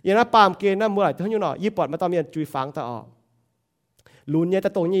อย่างนั้นปามเกณฑ์นั่นเมื่อไหร่ที่เขาอยู่นอยี่ปอดมาตอนเมียนจุยฟังตาออกลุนเนี่ยแต่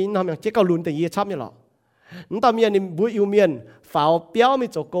ตรงนี้ทำอย่างเจ๊เกาลุนแต่ยี่ชับเนี่ยหรอนั่นตอนเมียนนี่บุยอิวเมียนฝ่าเปี้ยวไม่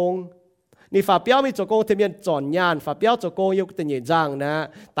จกงนี่ฝ่าเปี้ยวมีจกงเทียนจอนยานฝ่าเปี้ยวจกงยกตัวใหญ่จังนะ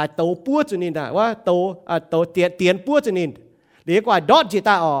แต่โตปั้วจุนินนะว่าโตเตียนปั้วจุนินเรียกว่าดอทจีต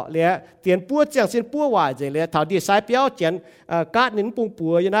าเรียเตียนปั้วเจียงเส้นปั้วว่าเจเรียถาวดีสายเปี้ยวเจียนกัดนิ้นปุงปั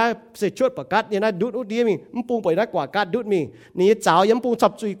วยังนะเสียชุดปากกัดยังนะดุดอุดดีมีมันปุงไปได้กว่ากัดดุดมีนี่เจ้ายังปุงชั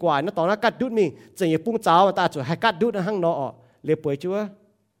บจุยกว่านะตอนนั้นกัดดุดมีจะยังปุงเจ้าตาจุให้กัดดุดนะห้างนอเรียป่วยชัว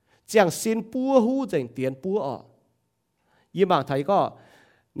เจียงเส้นปั้วหูเจียงเตียนปั้วยี่บางไทยก็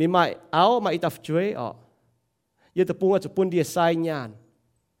นี่ไม่เอามาอิตาฟช่วยยืดตะปูอาจจะปุ่นเดียไซญาณ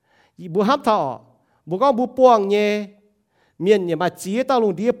บุฮับท่อบุก็บุปวงเนี่ยเมียนเนี่ยมาจีตาล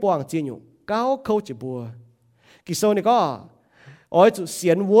งเดียปวงจีนอยู่ก้าวเข้าจีบัวกิโซนี่ก็อ๋อจุเสี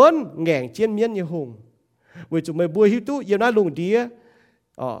ยนวนแง่งเจียนเมียนยี่หงเวจุไม่บัวฮิตุเยี่ยน่าลงเดีย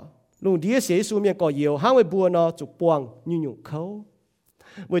ลงเดียเสียสูเมียนก่อเยี่ยวห้างไว้บัวนอจุปวงอยู่เขา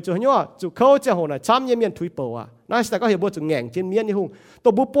เวจุหัวจุเขาจะหัวน่ะช้ำเยี่ยเมียนถุยเปล่านั่นแต่ก็เห็นบัวจุแง่งเจียนเมียนยี่หงตั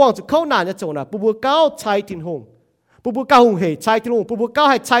วบุปวงจุเข้านานจะจงน่ะบัวก้าวชายทินหงบัวก้าวหงเหชายทินหงบัวก้าว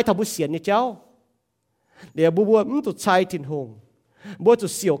ให้ชายทำบุเสียนเนี่ยเจ้าเดี๋ยวบัวจุชายทินหงบัวจุ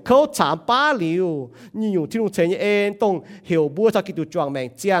เสียวเขาถามป้าหลิวนี่อยู่ที่ลุงเชยเองตรงเหี่ยวบัวทักกิตุจวงแมง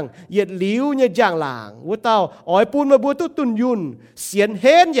เจียงเหยียดหลิวเนี่ยย่างหลางวัวเต้าอ้อยปูนมาบัวตุ้ตุนยุนเสียนเฮ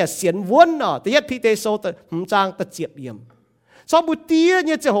นอย่าเสียนวนแต่ยัดพีเตโซแต่หจางตะเจียบเยี่ยมชอบบุเตี้ยเ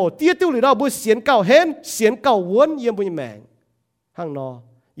นี่ยจะโหเตี้ยติ้วหรือเราบุเสียนเก่าเฮนเสียนเก่าวนเยี่ยมบุญแมงห้างนอ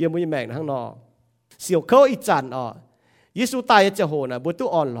เยี่ยมบุญแมงห้างนอเสียวเขาอีจันยิสุตายจะโหนะบุตุ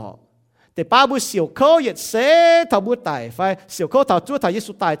อ่อนหล่อแต่ป้าบุเสียวเขาเหยียดเสถาบุตายไฟเสียวเขาถาจู่ถายิ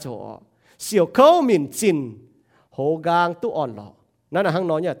สุตายจะโหเสียวเขาหมิ่นจินโหกางตุอ่อนหล่อนั่นห้าง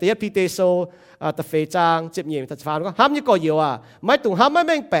นอเนี่ยแต่ยัดพีเตโซตะเฟจางเจ็บเยี่ยมตะฟ้าก็ห้ามยี่ก่อเยี่ยวไม่ตุงห้ามไม่แ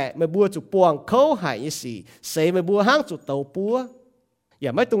ม่งแปะไม่บัวจุปวงเขาหายยี่สี่เสไม่บัวห้างจุเตาปัวอย่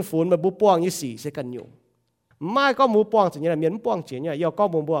าไม่ตุงฝุ่นไม่บัวปวงยี่สี่เสกันอยู่ไม่ก็มูปวงจะเนี่ยเมียนปวงเจียเนี่ยยอก็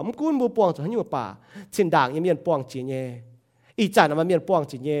บัวมันกุ้นบัวปวงจะให้อยู่ป่าชินด่างยังเมียนปวงเจียเนี่ยอีจันมันเมียนปวง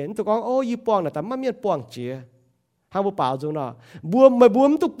เจียเนี่ยตัวก็โอ้ยี่ปวงนะแต่มันเมียนปวงเจียห้างบัวเปล่าจุงเนาะบัวไม่บัว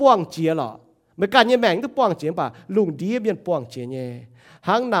มันตุปวงเจียหรอไม่การยังแม่งตุปวงเจียป่ะลุงดีเมียนปวงเจียเนี่ย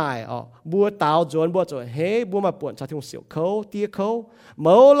ห้างนายบัวตาวจวนบัวจวนเฮ้บัวมาปวดชาติของเสียวเขาเตี้ยเขาเ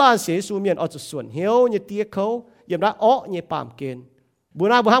มื่อลานเสียสูเมียนจุดส่วนเหี้ยวเนี่ยเตี้ยเขายำละเนี่ยปามเกณฑ์บัว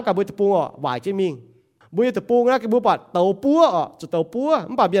หน้าบัวห้ามกับบัวตะปูหวายเจมิงบุญตะปูนะกับบุญปัดเต่าปัวจุดเต่าปัว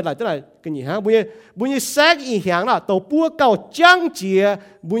มันป่าเบียดไหลเท่าไหร่กันยี่ฮะบุญแสงอีหางน่ะเต่าปัวเก่าจังเจีย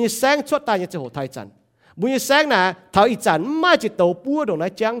บุญแสงชดตายยังจะโหไทยจันบุญแสงน่ะเท่าอีจันไม่จิตเต่าปัวตรงไหน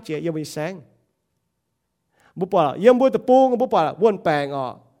จังเจียยังบุญแสงบุญปัดยังบุญตะปูบุญปัดวนแปลง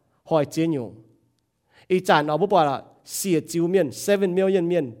หอยเจียอยู่อีจันบุญปัดเสียจิวเมียน7 million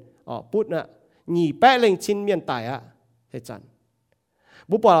เมียนปุ๊ดน่ะหนีแปะเล็งชิ้นเมียนตายเฮจัน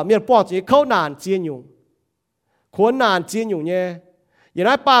บุญปัดเมียนป้องเจียเข้านานเจียอยู่ควรนานเจียนอยู่เนี่ย อย่าง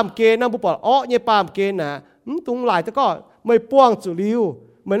นั้นปามเกนะบุปผาอ้อเนี่ยปามเกนะตรงหลายแต่ก็ไม่ป้วงจุลิว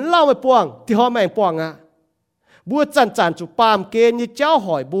เหมือนเล่าไม่ป้วงที่họแม่งป้วงอ่ะบัวจันจุปามเกนี่เจ้าห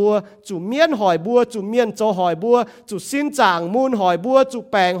อยบัวจุเมียนหอยบัวจุเมียนโจหอยบัวจุสิ้นจางมูลหอยบัวจุ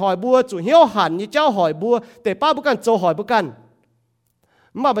แปงหอยบัวจุเหี้ยวหันนี่เจ้าหอยบัวแต่ป้าบุกันโจหอยบุกัน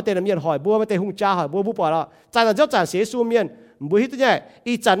มาไปเตะเมียนหอยบัวมาเตะหุงจ้าหอยบัวบุปผาละจานเจ้าจานเสียสูเมียนบัวฮิตเนี่ย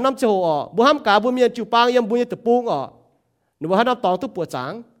อีจันน้ำเจ้าอ๋อบัวห้ามกาบัวเมียนจุปางยังบัวยังตะปุงอ๋อหนูว่าให้น้ำตองตุปวดจา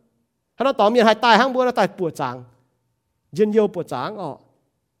งให้น้ำตองเมียนหายตายห้างบัวแล้วตายปวดจางยืนเยียวปวดจางอ๋อ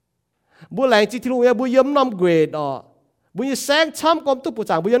บัวแหลงจีที่ลุงเนี่ยบัวเยี่ยมน้ำเกรดอ๋อบัวยังแซงช้ำกอมตุปวด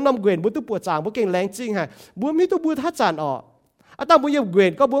จางบัวยังน้ำเกรดบัวตุปวดจางบัวเก่งแรงจริงฮะบัวมีตุบัวท่าจานอ๋ออาตาบัวยังเกร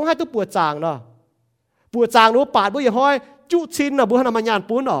ดก็บัวให้ตุปวดจางเนาะปวดจางหนูปาดบัวยังห้อยจุชินน่ะบัวให้น้ำมันยาน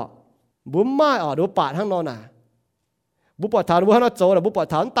ปูนอ๋อบัวไม่อ๋อหนูปาดห้างนอนน่ะบัวปวดฐานบัวให้น้าโจน่ะบัวปวด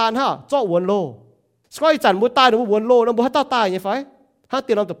ฐานตานฮะเจาะวนโลสก็อีจันบัวตายหนูบัววนโลน้ำบัวให้ตายยังไงถ้าเ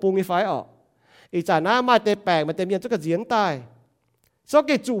ตียนเราตะปูยังไงอ๋ออีจันน้ามาเตะแปลงมาเตะเมียนจะกระเจียนตายส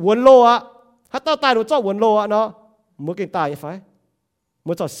ก็จุวนโลอ่ะถ้าตายหนูเจาะวนโลอ่ะเนาะมัวเก่งตายยังไง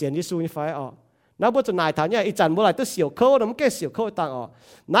มัวจอดเสียนยิสูยังไงอ๋อน้าบัวจะนายฐานเนี่ยอีจันบัวไหลตัวเสียวเข้าน้ำเก่งเสียวเข้าต่างอ๋อ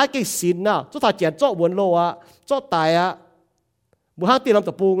น้าเก่งสินน่ะจุดถ่ายเจียนเจาะวนโลอ่ะเจาะตายอ่ะบัวห้างเตียนเรา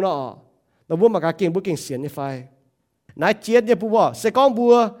ตะปูเนาะเราบัวมากาเก่งบัวเก่งเสียนยังไงนายเจียนเนี่ยบัวเสกองบั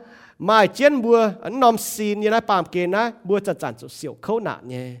วมาเจียนบัวอันนอมซีนยังไงปามเกณฑ์นะบัวจันจุดเสียวเข้าหนา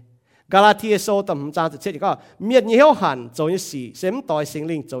เนี่ยกาลาเทียโซต่ำจางจะเช็ดก็เมียนเหี้ยวหันโจยสีเสมต่อยสิง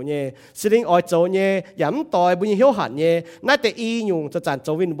ลิงโจเนี่ยสิงอ้อยโจเนี่ยย้ำต่อยบุญเหี้ยวหันเนี่ยนั่นแต่อีหยุ่งจะจันโจ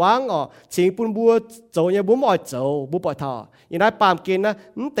วินวางอ๋อชิงปุ่นบัวโจเนี่ยบุ้มอ้อยโจบุปผาทอยังได้ปามเกณฑ์นะ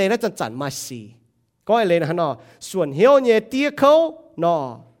แต่นั่นจันมาสีก็เลยนะฮะเนาะส่วนเหี้ยวเนี่ยเตี้ยเขาเนาะ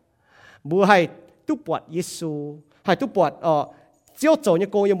บัวให้ตุปวดยิสูให้ตุปวดอ๋อเจ้าโจเนี่ย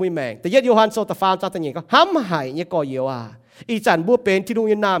โกยังบุยแมงแต่ยัดโยฮันโซตฟามจันตันยังก็ห้ำหายเนี่ยก็เยอะอ่ะอีจันบัวเป็นที่ลุง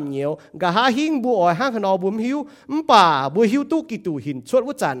ยันน้ำเหนียวกะหาหิงบัวอ้อยห้างขนอบัวหิวป่าบัวหิวตู้กี่ตู้หินชด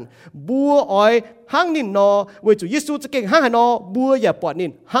วัจันบัวอ้อยห้างนินนอเวจุยิสูจะเก่งห้างขนอบัวอย่าปอดนิ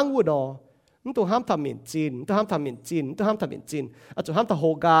นห้างวัวนอมันต้องห้ามทำเหม็นจีนต้องห้ามทำเหม็นจีนต้องห้ามทำเหม็นจีนอาจจะห้ามทะโห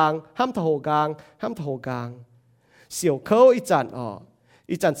กลางห้ามทะโหกลางห้ามทะโหกลางเสี่ยวเขาอีจันอ๋อ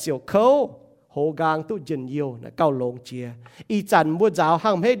อีจันเสี่ยวเขาโหกลางตู้เย็นเยียวนะเก้าลงเจียอีจันบัวจ้าวห้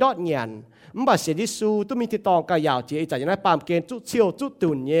างให้ดอดเงียนมันบาเสียดิสูต้องมีที่ตองกายาวเจียจากอย่างนั้นปามเกณฑ์จุดเชี่ยวจุด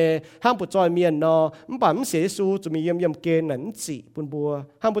ตุ่นเย่ห้ามปุจจอยเมียนนอมันบามันเสียดิสูจะมีเยี่ยมเกณฑ์หนันจีปุ่นบัว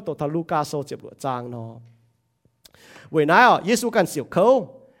ห้ามปุตโตทะลูกาโซเจ็บหลวจางนอเว้ยนายอ่ะเยซูกันเสียวเขา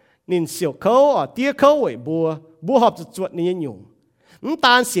นินเสียวเขาอ่ะเตี้ยเขาเว้ยบัวหอบจุดจวดนี่ยังอยู่มันต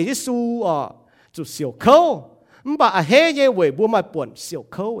านเสียดิสูอ่ะจุดเสียวเขามันบาเฮเย่เว้ยบัวมาป่วนเสียว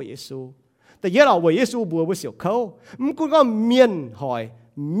เขาเว้ยเยซูแต่เยอะเราเว้ยเยซูบัวเสียวเขามันก็เมียนหอย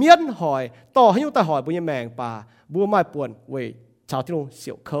เมียนหอยต่อให้ยุตาหอยบุญแมงป่าบัวไม้ป่วนเวยชาวที่นู่นเสี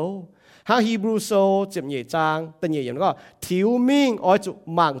ยวเขาฮาฮีบรูโซเจ็บเหย่จางแต่เหย่อย่างนั้นก็ทิวมิ่งอ้อยจุ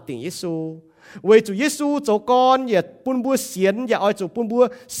มังติงเยซูเวยจุเยซูโจกอนอย่าปุ่นบัวเสียนอย่าอ้อยจุปุ่นบัว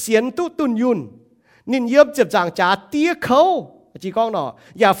เสียนตุตุนยุนนินเยี่ยมเจ็บจางจ๋าเตี้ยเขาจีก้องเนาะ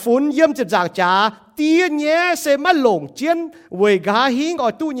อย่าฝุ่นเยี่ยมเจ็บจางจ๋าเตี้ยเนี้ยเสมาหลงเจียนเวยกาหิงอ้อ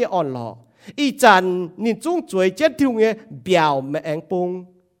ยตู้เนี้ยอ่อนหล่ออีจันนินจุ้งจวยเจ็ดที่งเงี้ยเบี่ยวแมงปง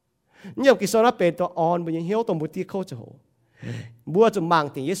เนี่ยกิโซน่าเป็นตัวอ่อนบุญยังเหี้ยวตรงบุตรีเข้าจะโหบัวจะมัง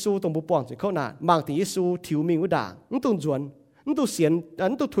ติเยซูตรงบุปผาจะเข้าหน้ามังติเยซูถิวมิงวิดานั่นต้องจวนนั่นต้องเสียน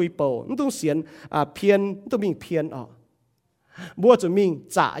นั่นต้องถุยโปนั่นต้องเสียนเพียนนั่นต้องมิงเพียนอ๋อบัวจะมิง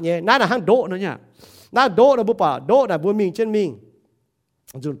จ่าเนี่ยนั่นน่ะห้างโดนะเนี่ยนั่นโดนะบุปผาโดนะบัวมิงเช่นมิง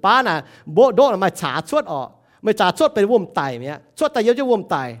จุนป้าน่ะโบโดนะมาฉาชดอ๋อไม่ฉาชดเป็นวมไตเนี่ยชดไตเยอะจะวม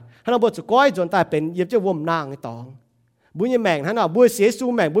ไตถ้าเราบัวจะก้อยจนตายเป็นเยอะจะวมนางไอ้ตองบุญยังแม่งท่านอ่ะบัวเสียสู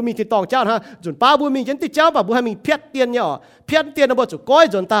แม่งบัวมีที่ตองเจ้าฮะจนป้าบัวมียันติเจ้าป่ะบัวให้มีเพี้ยเตียนเนี่ยเพี้ยเตียนนะบัวจะก้อย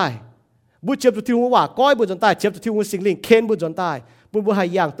จนตายบัวเจ็บจะทิ้งหัวว่าก้อยบัวจนตายเจ็บจะทิ้งหัวสิงลิงเคนบัวจนตายบัวให้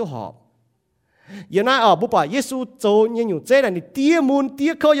ย่างตัวหอบอย่างนั้นบัวป่ะเยซูโจยังอยู่เจ้านี่เตี้ยมูลเตี้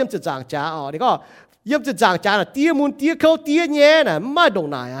ยเขายังจะจางจ้านี่ก็ยังจะจางจ้าน่ะเตี้ยมูลเตี้ยเขาเตี้ยเงี้ยน่ะไม่ตรง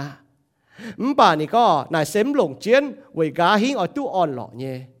ไหนอ่ะป่ะนี่ก็นายเสมหลงเจียนเวกาหิงตู้อ่อนหล่อเ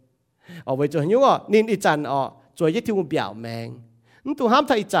นี่ยเอาไว้จนยุ่งนินอีจันจวยยิ่งที่มันเบี่ยวแมงนั่นตัวห้าม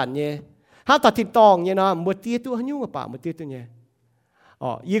ทำอีจันเนี่ยห้ามตัดทิศตองเนี่ยนะมัวตีตัวหันยุ่งกับป่ามัวตีตัวเนี่ย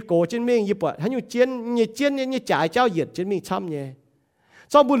ยี่โกเจนเมงยี่ปวดหันยุ่งเจียนเนี่ยจ่ายเจ้าเหยียดเจนเมงช้ำเนี่ย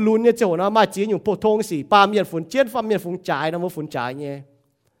ชอบบุญลุนเนี่ยเจ้านะมาเจียนอยู่โพทงสีปามเมียนฝุ่นเจียนฟ้าเมียนฝุ่นจ่ายนะมัวฝุ่นจ่ายเนี่ย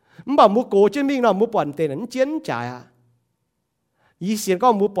มันบอกมัวโกเจนเมงนะมัวปวดเตะนั่นเจียนจ่ายยี่เสียนก็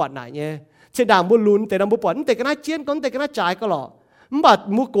มัวปวดไหนเนี่ยเช่นด่างบุญลุนแต่นะมัวปวดเตะกันนะเจียนก็เตะกันนะจ่ายก็หรอมันบัด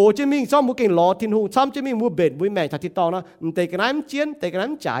มูโกเจมิงซ้อมมูเก่งหล่อทินหูซ้ำเจมิงมูเบ็ดมูแม่ทัดที่ตองนะมันเตะกันนั้นเจียนเตะกันนั้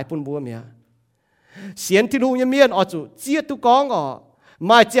นจ่ายปุ่นบัวเมียเสียนทินหูยังเมียนจุเจี๊ยตุกอง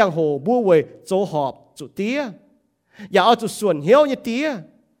mai chàng hồ bua về chỗ họp chỗ tía ya ở chỗ xuân hiếu như tía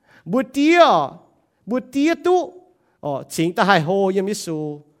bua tía tu chính ta hai hồ yếm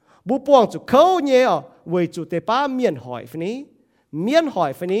Giêsu bua buông chỗ khâu nhé về chỗ tê ba miền hỏi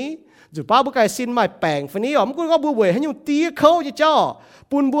phải ní dù ba bữa cái xin mai bèn phải ní cũng có bữa về hay nhung tía khâu chứ cho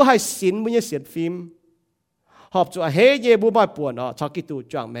bún bữa hay xin bữa như xiên phim họp chỗ hết ye bữa mai buồn cho cái tụ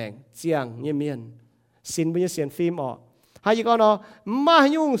chọn mèn chiang như miền xin bữa như xiên phim hay gì con mà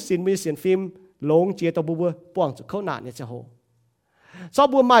nhung xin bữa như xiên phim lông chia tàu bữa buông chỗ khâu nạn như cho hồ sau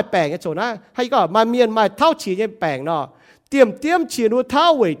bữa mai bèn cái chỗ na hay có mai miền mai tháo chỉ như bèn tiêm chỉ nuôi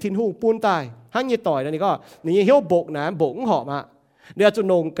tháo về thiên hùng buôn tài hay như tỏi này có này hiếu bột nè bột cũng họ mà nếu cho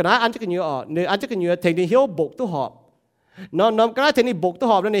nông cái ăn chắc cái nhiều nếu ăn chắc cái nhiều thì hiếu bột tu họp nó cái thì bột tu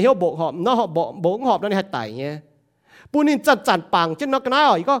họp này hiếu bột họp nó họp bột họp nó này hay tải nhé buôn nên chặt bằng chứ nó cái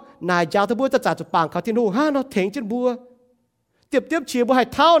nào có nài giáo thứ bữa chặt bằngเขาthiên hùng ha nó thèn trên bùa tiếp chia bùa hay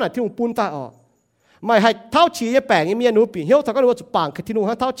tháo này thiên hùng buôn tài mày hay tháo chia cái bèn cái miếng núi bị hiếu thằng cái bùa chụp bằng cái thiên hùng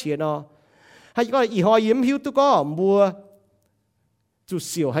ha tháo chia nó hay có ý hỏi yếm hiếu tu có bùa chủ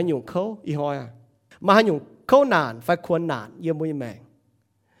xỉu hay nhung khâu ý hỏi mà hay nhung khâu nản phảiควรnản yếm môi mèn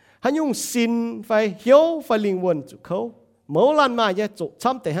hay nhung xin phải hiếu phải linh quân chủ khâu mỗi lần mà ye chủ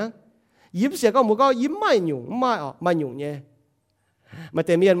chăm thế ha yếm sẽ có một cái yếm mai nhung nhé màแ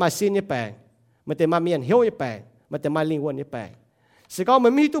ต่ miền mai xin như bèn màแต่ miền hiếu như bèn màแต่ mai linh quân như bèn sẽ có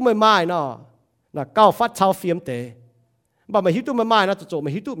mình tu mình mai nó là cao phát chao phiếm thế bà mày hít tu mai nó chỗ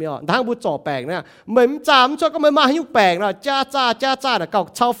mày hít tu mày đang bu trò bèn nè mình chạm cho cái mai hít bèn là cha là cao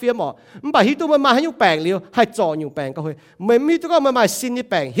chao phiếm bà hít tu mai hít bèn liu hay trò nhiều bèn cái hồi mình hít tu cái mai xin như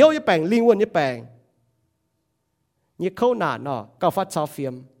bèn hiếu như bèn linh quân như bèn như khâu nạn nó cao phát chao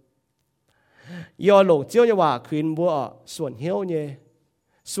phiếm do lồng chiếu nhưว่าคืนบัวส่วนเหี้ยวเนี่ย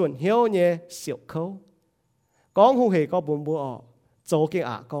เสียวเขาก้องหูเหก็บุญบัวโจเก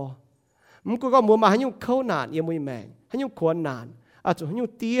ะก็มึงก็มัวมาให้ยุ่งเข้านานยังไม่แมงให้ยุ่งควรนานจุให้ยุ่ง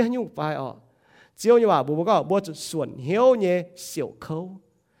ตีให้ยุ่งไปเจียวnhưว่าบัวก็บัวจุส่วนเหี้ยวเนี่ยเสียวเขา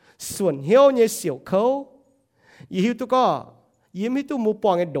ส่วนเหี้ยวเนี่ยเสียวเขายี่หิวตุก็ยิ้มให้ตุมูป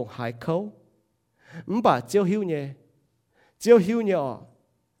องไอ้ดงหายเขามึงป่าเจียวหิวเนี่ย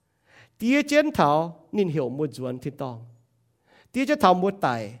tia chiến thảo nên hiểu một chuẩn thiên tòng tia chiến thảo một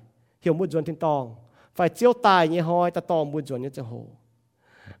tài hiểu một chuẩn thiên tòng phải chiếu tài như hoi ta tòng một chuẩn nhưจะhồ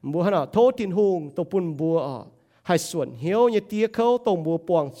บัวหน่ะโทษทินหงตัวปุ่นบัวให้ส่วนเหี้ยวnhư tiaเขาตรงบัวป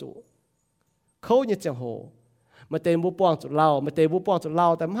วงจุเขาnhưจะhồ mà tênบัวปวงจุเราmà tênบัวปวงจุเรา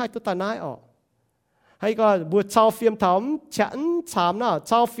แต่ไม่ให้ตัวตาน้ายให้ก็บัวชาวเฟียมเถาฉันถามน่ะ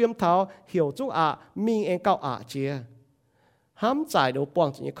ชาวเฟียมเถาเหี่ยวจุมีเองเก่าเจียห้ามจ่ายเดี๋ยวปวง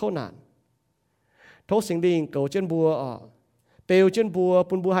จุnhưเขานานโทษสิ่งดิ่งเก่าเจนบัวเปลวเจนบัว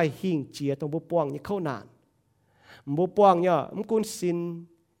ปุ่นบัวให้หิ่งเจียตรงบัวปวงนี่เข้านานบัวปวงเนี่ยมันกุนสิน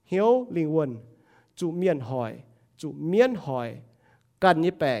เหี้ยวลิงวนจุเมียนหอยกัน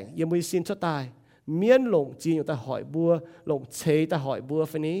นี่แปลงยังมีสินชะตายเมียนหลงจีนอยู่แต่หอยบัวหลงเชยแต่หอยบัว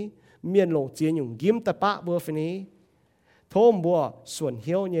ฟินี้เมียนหลงจีนอยู่ยิ้มแต่ปะบัวฟินี้โทมบัวส่วนเ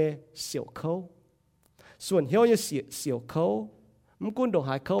หี้ยวเนี่ยเสียวเขาส่วนเหี้ยวเนี่ยเสียวเขามันกุนดงห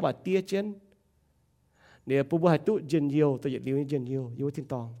ายเขาบาดเตี้ยเจนเนี่ยปูบัวให้ตุเย็นเยียวตัวเย็นเยียวอยู่ที่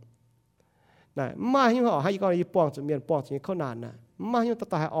ตองน่ะมาให้họให้ก็อีปองจะเมียนปองจะเข้านานน่ะมาให้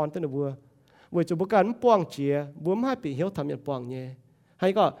ตาให้อ่อนตัวบัวจะบุกันปองเจียบัวไม่ให้ปีเหี่ยวทำเมียนปองเนี่ยให้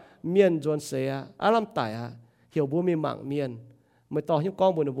ก็เมียนจวนเสียอารมณ์ตายเหี่ยวบัวมีหมั่งเมียนไม่ต่อหิ้วกอ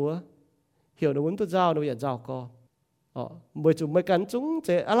งบัวบัวเหี่ยวบัวตัวเจ้าบัวอย่าเจ้าก็จะไม่กันจุ้งเจ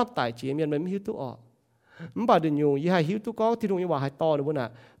อารมณ์ตายเจียเมียนไม่หิ้วตัวมันบาดเดือดอยู่ยี่ให้หิ้วตัวก็ที่ตรงนี้ว่าให้ต่อบัวน่ะ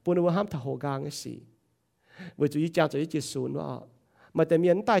บัวห้ามถ่าหัวกลางไอ้สิvới chú ý trang cho ý chỉ xuống đó màแต่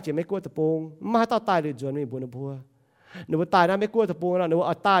miền tai chỉ mấy cua tập bông mà tao tai được chuẩn mình buồn bùa nếu tai ra mấy cua tập bông là nếu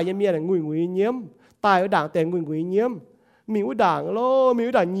ở tai như miền là ngùi nhiễm tai ở đảngแต่ngùi nhiễm mình ở đảng lo mình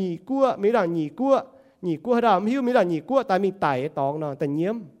ở đảng nhì cua đảng hiu mình đảng nhì cua tai mình tai tòng nóแต่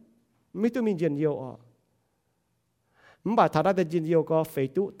nhiễm mấy tụi mình chuyện nhiều mình bảo thật raแต่chuyện nhiều có phải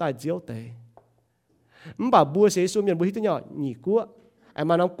tụ tai diếu tệ mình bảo bùa sẽ xuống miền bùa hít tụi nhỏ nhì cua ai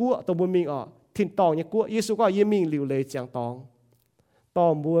mà nó cua tụi mình thiên tòng như cua Giêsu có yếm mình liều lệ chẳng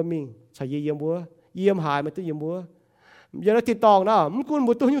tòng bùa mình chạy yếm bùa yếm hại mà tôi yếm bùa giờ nó thiên tòng đó mình cũng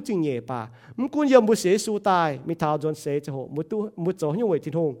một tôi như chừng nhẹ bà mình cũng yếm bùa sẽ su tai mình tháo dọn sẽ cho họ một chỗ như vậy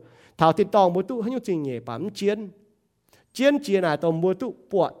thiên hùng tháo thiên tòng một tôi như chừng nhẹ bà mình chiến này tòng một tôi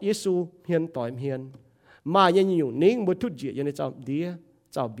bọt Giêsu hiền tỏi hiền mà nhân nhiều nín một chút gì như cháu đĩa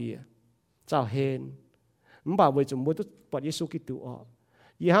cháu bia cháu hên mình bảo với chúng một tôi bọt Giêsu Kitô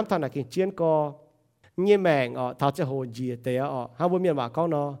ยี่ห้ามทำอะไรกินเชียนก็ยี่แมงท้าจะโหจีเตะห้ามบุญเมียนว่าเขา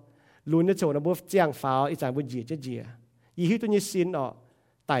เนาะลุนจะโชว์นะบุญเจียงฟ้าอีจางบุญจีจะจียี่หิ้วตัวยี่สิน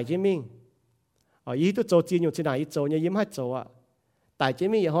tại chế mình ý tôi cho tiền nhiều thế nào ý cho nhà yếm hết cho ạ tại chế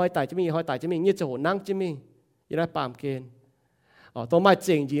mình hỏi tại chế mình hỏi tại chế mình như cho hồ năng chế mình như là bám kên tôi mai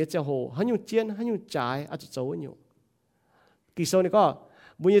chỉnh gì cho hồ hắn dùng chiên hắn dùng trái à cho nhiều kỳ sau này có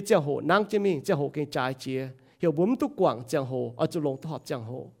bây giờ cho hồ năng chế mình cho hồ cái trái chia hiểu bốn tu quảng cho hồ ở chỗ lồng tu học cho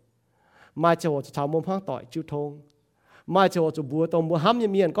hồ mai cho hồ chào mông hoang tỏi chịu thông mai cho hồ cho bùa tôm bùa hám như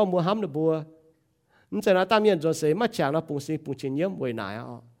miền có bùa hám được bùa nhưng cho nó ta miền rồi sẽ mai chàng nó bùng sinh bùng chiến nhiễm với nải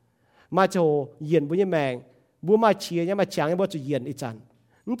mai cho hồ yiền bùa như mèng bùa mai chia nhưng mai chàng như bùa cho yiền ít chán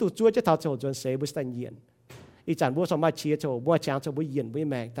nhưng tụi chúa cho thảo cho hồ rồi sẽ bùa thành yiền ít chán bùa sau mai chia cho hồ bùa chàng cho bùa yiền bùa như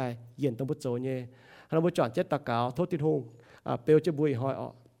mèng tai yiền tôm bùa cho nhé nó bùa chọn chết ta cáo thốt tin hùng bêu cho bùi hỏi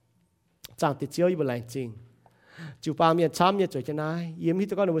chẳng tiết chiếu như bùa lành trình chủ ba miền chăm miền trời trên này yếm hít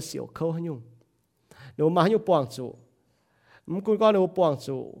có nó một xỉu khâu hắn nhung nó mà hắn nhung bỏng chủ cũng có nó bỏng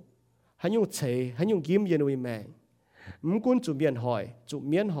chủ hắn nhung chế hắn nhung kiếm yên nuôi mẹ cũng chủ miền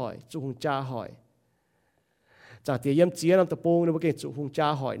hỏi chủ hùng cha hỏi chẳng tiết yếm chia làm tập bông nó cái chủ hùng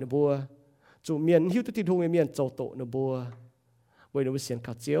cha hỏi nó bùa chủ miền hít tất hùng miền châu tổ nó bùa vậy nó xiên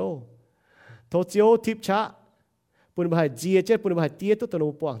khát chiếu thô chiếu thiếp cha bùn bài chia chết bùn bài tiết tất nó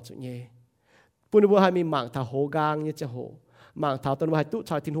bỏng chủ nhé bùn bùa hai mi mạng thảo hồ gang như cha hồ mạng thảo tận bài tụ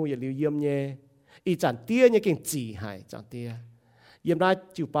trái thiên hồอย่า liều yếm nhé ý chẳng tia như kinh chỉ hay chẳng tia yếm ra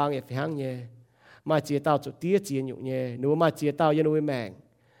chịu bang phải hăng nhé mà chia tao chỗ tia chia nhung nhé nếu mà chia tao yên nuôi mèng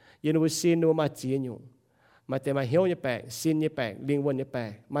yên nuôi xin nếu mà chia nhung màแต่mà hiếu như bèn xin như bèn linh quân như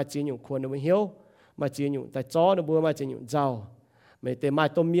bèn mà chia nhungควรnếu hiếu mà chia nhung tại chó nếu bùa mà chia nhung giàu màแต่mà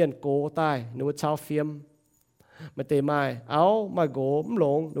tôm miên cố tai nếu chao phim màแต่mà áo mà gỗ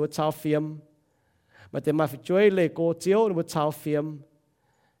lồng nếu chao phim màแต่mà phải chơi lệ cô chiếu nó chào phim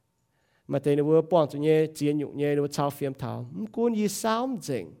màแต่nó bỏng cho nhé chiến nhục nhé nó chào phim thảo cũng như sao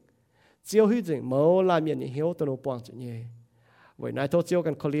chỉnh chiếu hữu chỉnh mẫu làm miền hiếu tao nó bỏng cho nhé vậy này thôi chiếu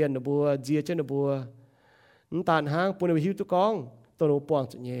cần Korean nó bùa chia trên nó bùa tàn hang bùa nó hữu tu con tao nó bỏng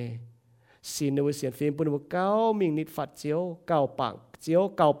cho nhé xin nó xiên phim bùa nó cao mình nít phạt chiếu cao bảng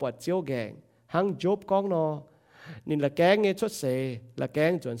chiếu cao bọt chiếu gẹn hang job con nó nên là kén nghe chốt xế là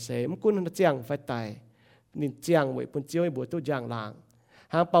kén chuẩn xế cũng nó chẳng phải tài nên chẳng vậy bún chiếu buổi tôi chẳng làng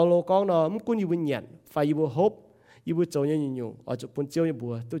hàng Paulo con nó cũng như bên nhận phải như buổi hốp như buổi trâu như nhung ở chỗ bún chiếu như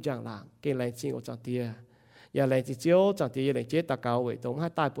buổi tôi chẳng làng cái này chính ở chẳng tia giờ này chỉ chiếu chẳng tia này chết ta cao vậy tổng hai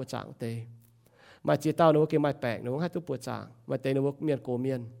tai buổi chẳng tê mà chỉ tao nó cái mai bẹn nó hai tôi buổi chẳng mà tê nó miền cổ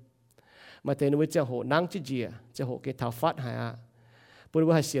miền mà tê nó chẳng hộ năng chứ gì chẳng hộ cái thảo phát hả bùn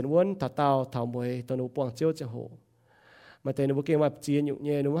bùa hay xiên vốn thảo thảo mồi tao nó bỏng chiếu chẳng hộ mà tên nó cái mà chia nhục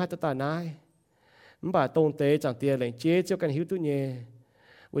nhẹ nó hai tao nai bà tông tế chẳng tiền lệnh chế cho cái hiếu tu nhẹ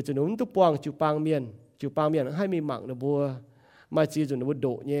với chúng nó tu bỏng chịu bang miền hai mi mạng nó bùa mà chia chúng nó bùa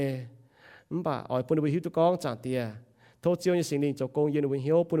độ nhẹ bà ở bùn bùa hiếu tu con chẳng tiền thô chiếu như sinh linh cho công yên nó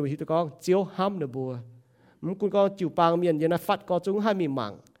hiếu bùn bùa hiếu tu con chiếu ham nó bùa cũng con chịu bang miền như nó phát có chúng hai mi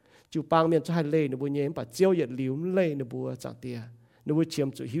mạng chịu bang miền cho hai lê nó bùa nhẹ bà chiếu nhiệt liếu lê nó bùa chẳng tiền nó bùa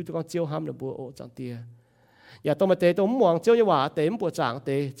chiếm chủ hiếu tu con chiếu ham nó bùa ô chẳng tiền giờ tôi mà tế tôi muốn chiếu như quả tế bùa chẳng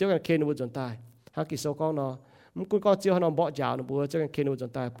tế chiếu cái khen nó bùa chuẩn tài hàng kỳ số con nó cũng con chiếu nó bỏ dạo nó bùa chiếu cái khen nó chuẩn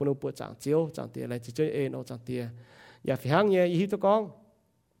tài bùa chẳng chiếu chẳng tế lại chỉ chơi nó chẳng tế giờ phải hàng nhé ý tôi con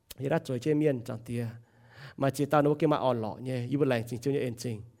giờ đã chơi chơi miên chẳng tế mà chỉ tao nó cái mà on lọ nhé ý bùa lành chỉ chiếu như ên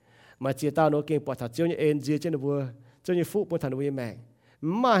trình mà chỉ tao nó cái bỏ thảo chiếu như ên gì trên nó bùa chiếu như phụ bùa thằng nó bùa mèn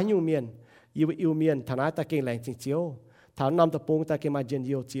mà nhiều miên ý bùa yêu miên thằng ấy ta kinh lành chỉ chiếu thằng năm tập bông ta cái mà dân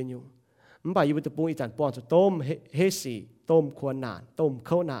yêu chiên nhung bà yêu tập bông ý chẳng bỏ cho tôm hết xì tôm khuôn nản tôm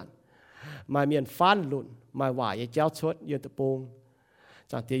khâu nản mà miền phán lụn mà quả ye chéo chốt yêu tập bông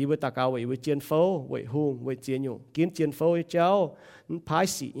chẳng thì yêu ta cao vậy chiên phâu vậy hung vậy chiên nhung kiến chiên phâu ye chéo phái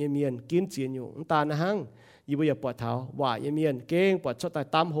xì ye miền kiến chiên nhung ta na hăng yêu bây giờ bỏ thảo quả ye miền keng bỏ cho tại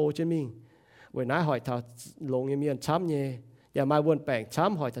tam hồ trên mình vậy nãy hỏi thảo lồng ye miền chấm nhé giờ mai buôn bèn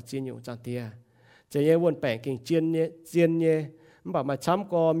chấm hỏi thảo chiên nhung chẳng thì chỉ ye buôn bèn kinh chiên nhé bà mà chấm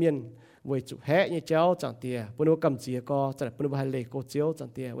co miền với chủ hẹ như cháu chẳng tiề bữa nó cầm chìa co chẳng bữa nó hay lệ cô chiếu chẳng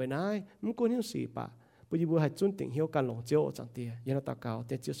tiề vậy nãy muốn cô hiểu gì bà bữa giờ bữa hay chun tình hiếu can lòng chiếu chẳng tiề giờ nó tạo cáo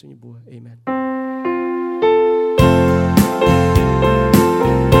tên chiếu suy bữa amen.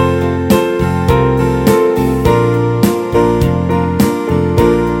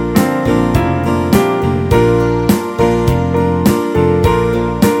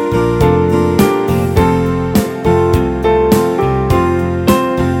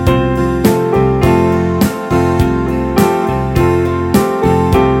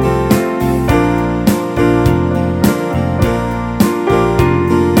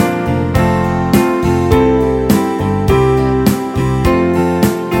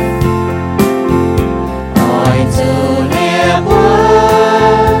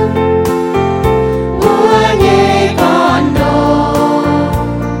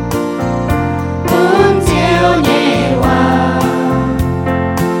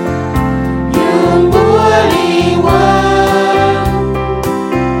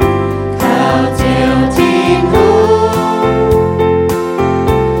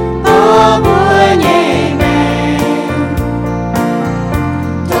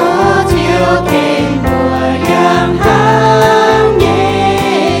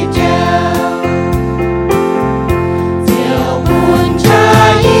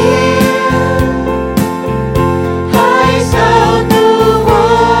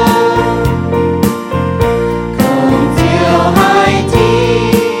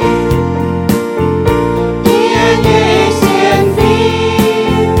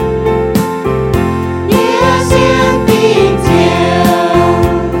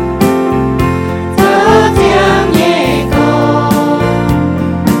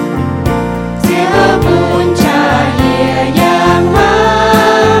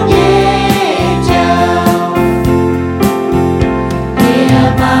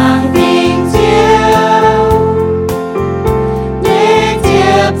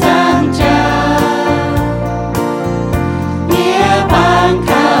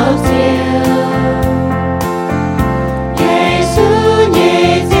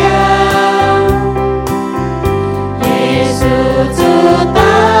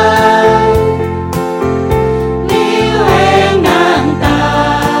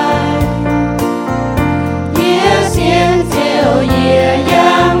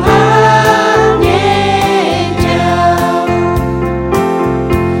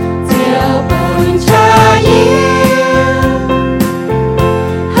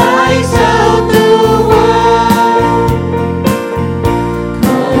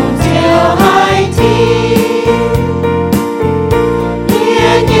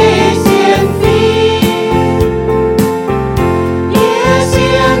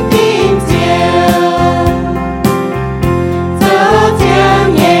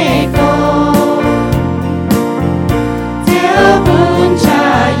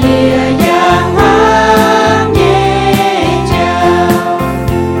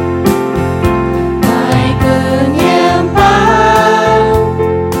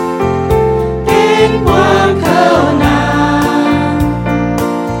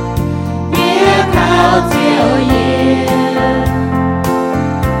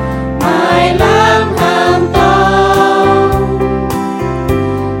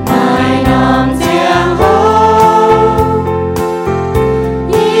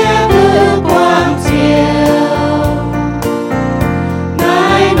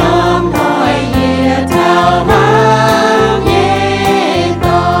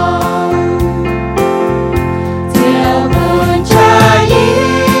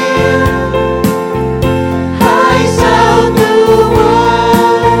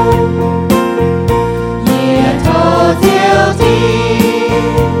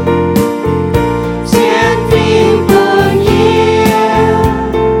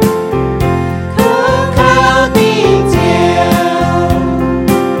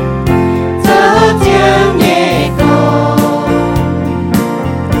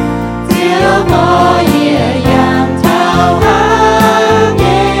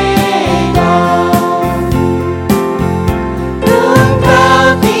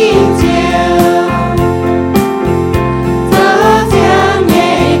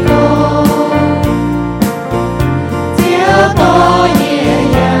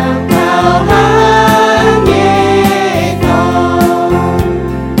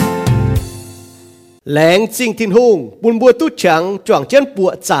 Lén chinh thiên hùng, buồn bùa tu trắng, choàng chân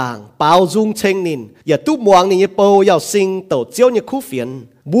bùa chàng, bao dung chênh nín, ya tu muang nín bầu yào sinh tàu chiếu như khu phiền,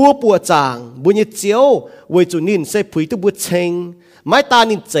 bùa chàng, bùa như chiếu, với chủ nín sẽ phủy tu bùa chênh, mái ta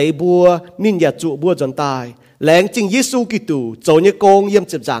nín cháy bùa, nín ya trụ bùa dọn tài, lén chinh Giêsu Kitô, châu như công yếm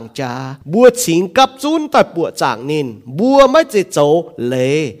chếp giảng cha, bùa chính cấp chun tại bùa chàng nín, bùa mái chế châu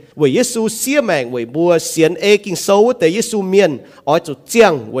lệ, với Giêsu xia mẹng với bùa xiên kinh sâu tới Giêsu miền, ói chủ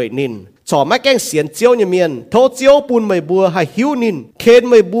chiang với nín. Chó máy keng xiên chiếu như miền, thô chiếu bùn mây bùa hay hiu nín, khen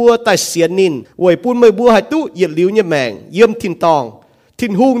mây bùa tại xiên nín, với bùn mây bùa hay tu nhiệt liu như mèng, yếm thiên tòng.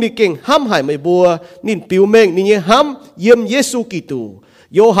 Thiên hùng ní keng hăm hải mây bùa, nín piu mèng nín như hăm yếm Giêsu Kitô.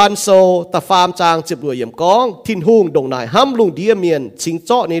 Johann sô ta phàm trang chếp đùa yếm con, thiên hùng đồng nải hăm lùng đĩa miền, chính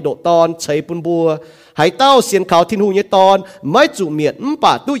chọ ní độ ton cháy bùn bùa. Hãy tao xiên khảo thiên hùng như ton, mấy chủ miền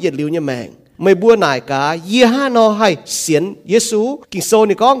bà tu nhiệt liu như mèng. Mày bùa nải cả ye ha no hay xiên Giêsu kinh sô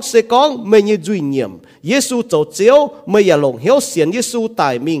ni con sẽ con mày như duy nhiệm Giêsu châu chiếu mày ya lồng hiếu xiên Giêsu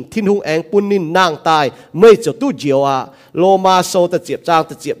tài mình thiên hùng anh pun nín nàng tài mày châu tu diệu à lô ma sô ta chiệp trang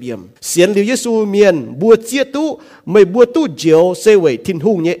ta chiệp yểm xiên liu Giêsu miền bùa chia tu mày bùa tu diệu sẽ vậy thiên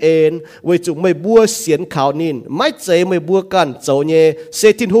hùng nhé en vậy chúng mày bùa xiên khảo nín mãi chế mày bùa can châu nhé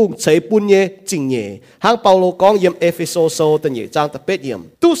sẽ thiên hùng chế pun nhé chính nhé hang Paulo con yểm Ephesos sô ta nhé trang ta pet yểm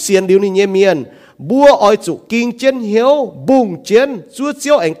tu xiên liu ni nhé miền bùa oi chủ kinh chiến hiếu bùng chiến chúa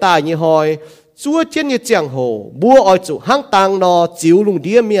chiếu anh tài như hỏi chúa chiến như chẳng hồ bùa oi chủ hang tàng nò chiếu lùng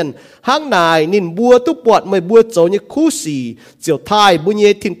đĩa miền hang nài nín bùa tu bọt mày bùa châu như khu xì chiều thai bùa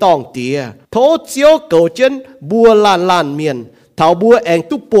nhé thiên tòng tía thố chiếu cầu chiến bùa làn miền thảo bùa anh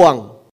tu buồng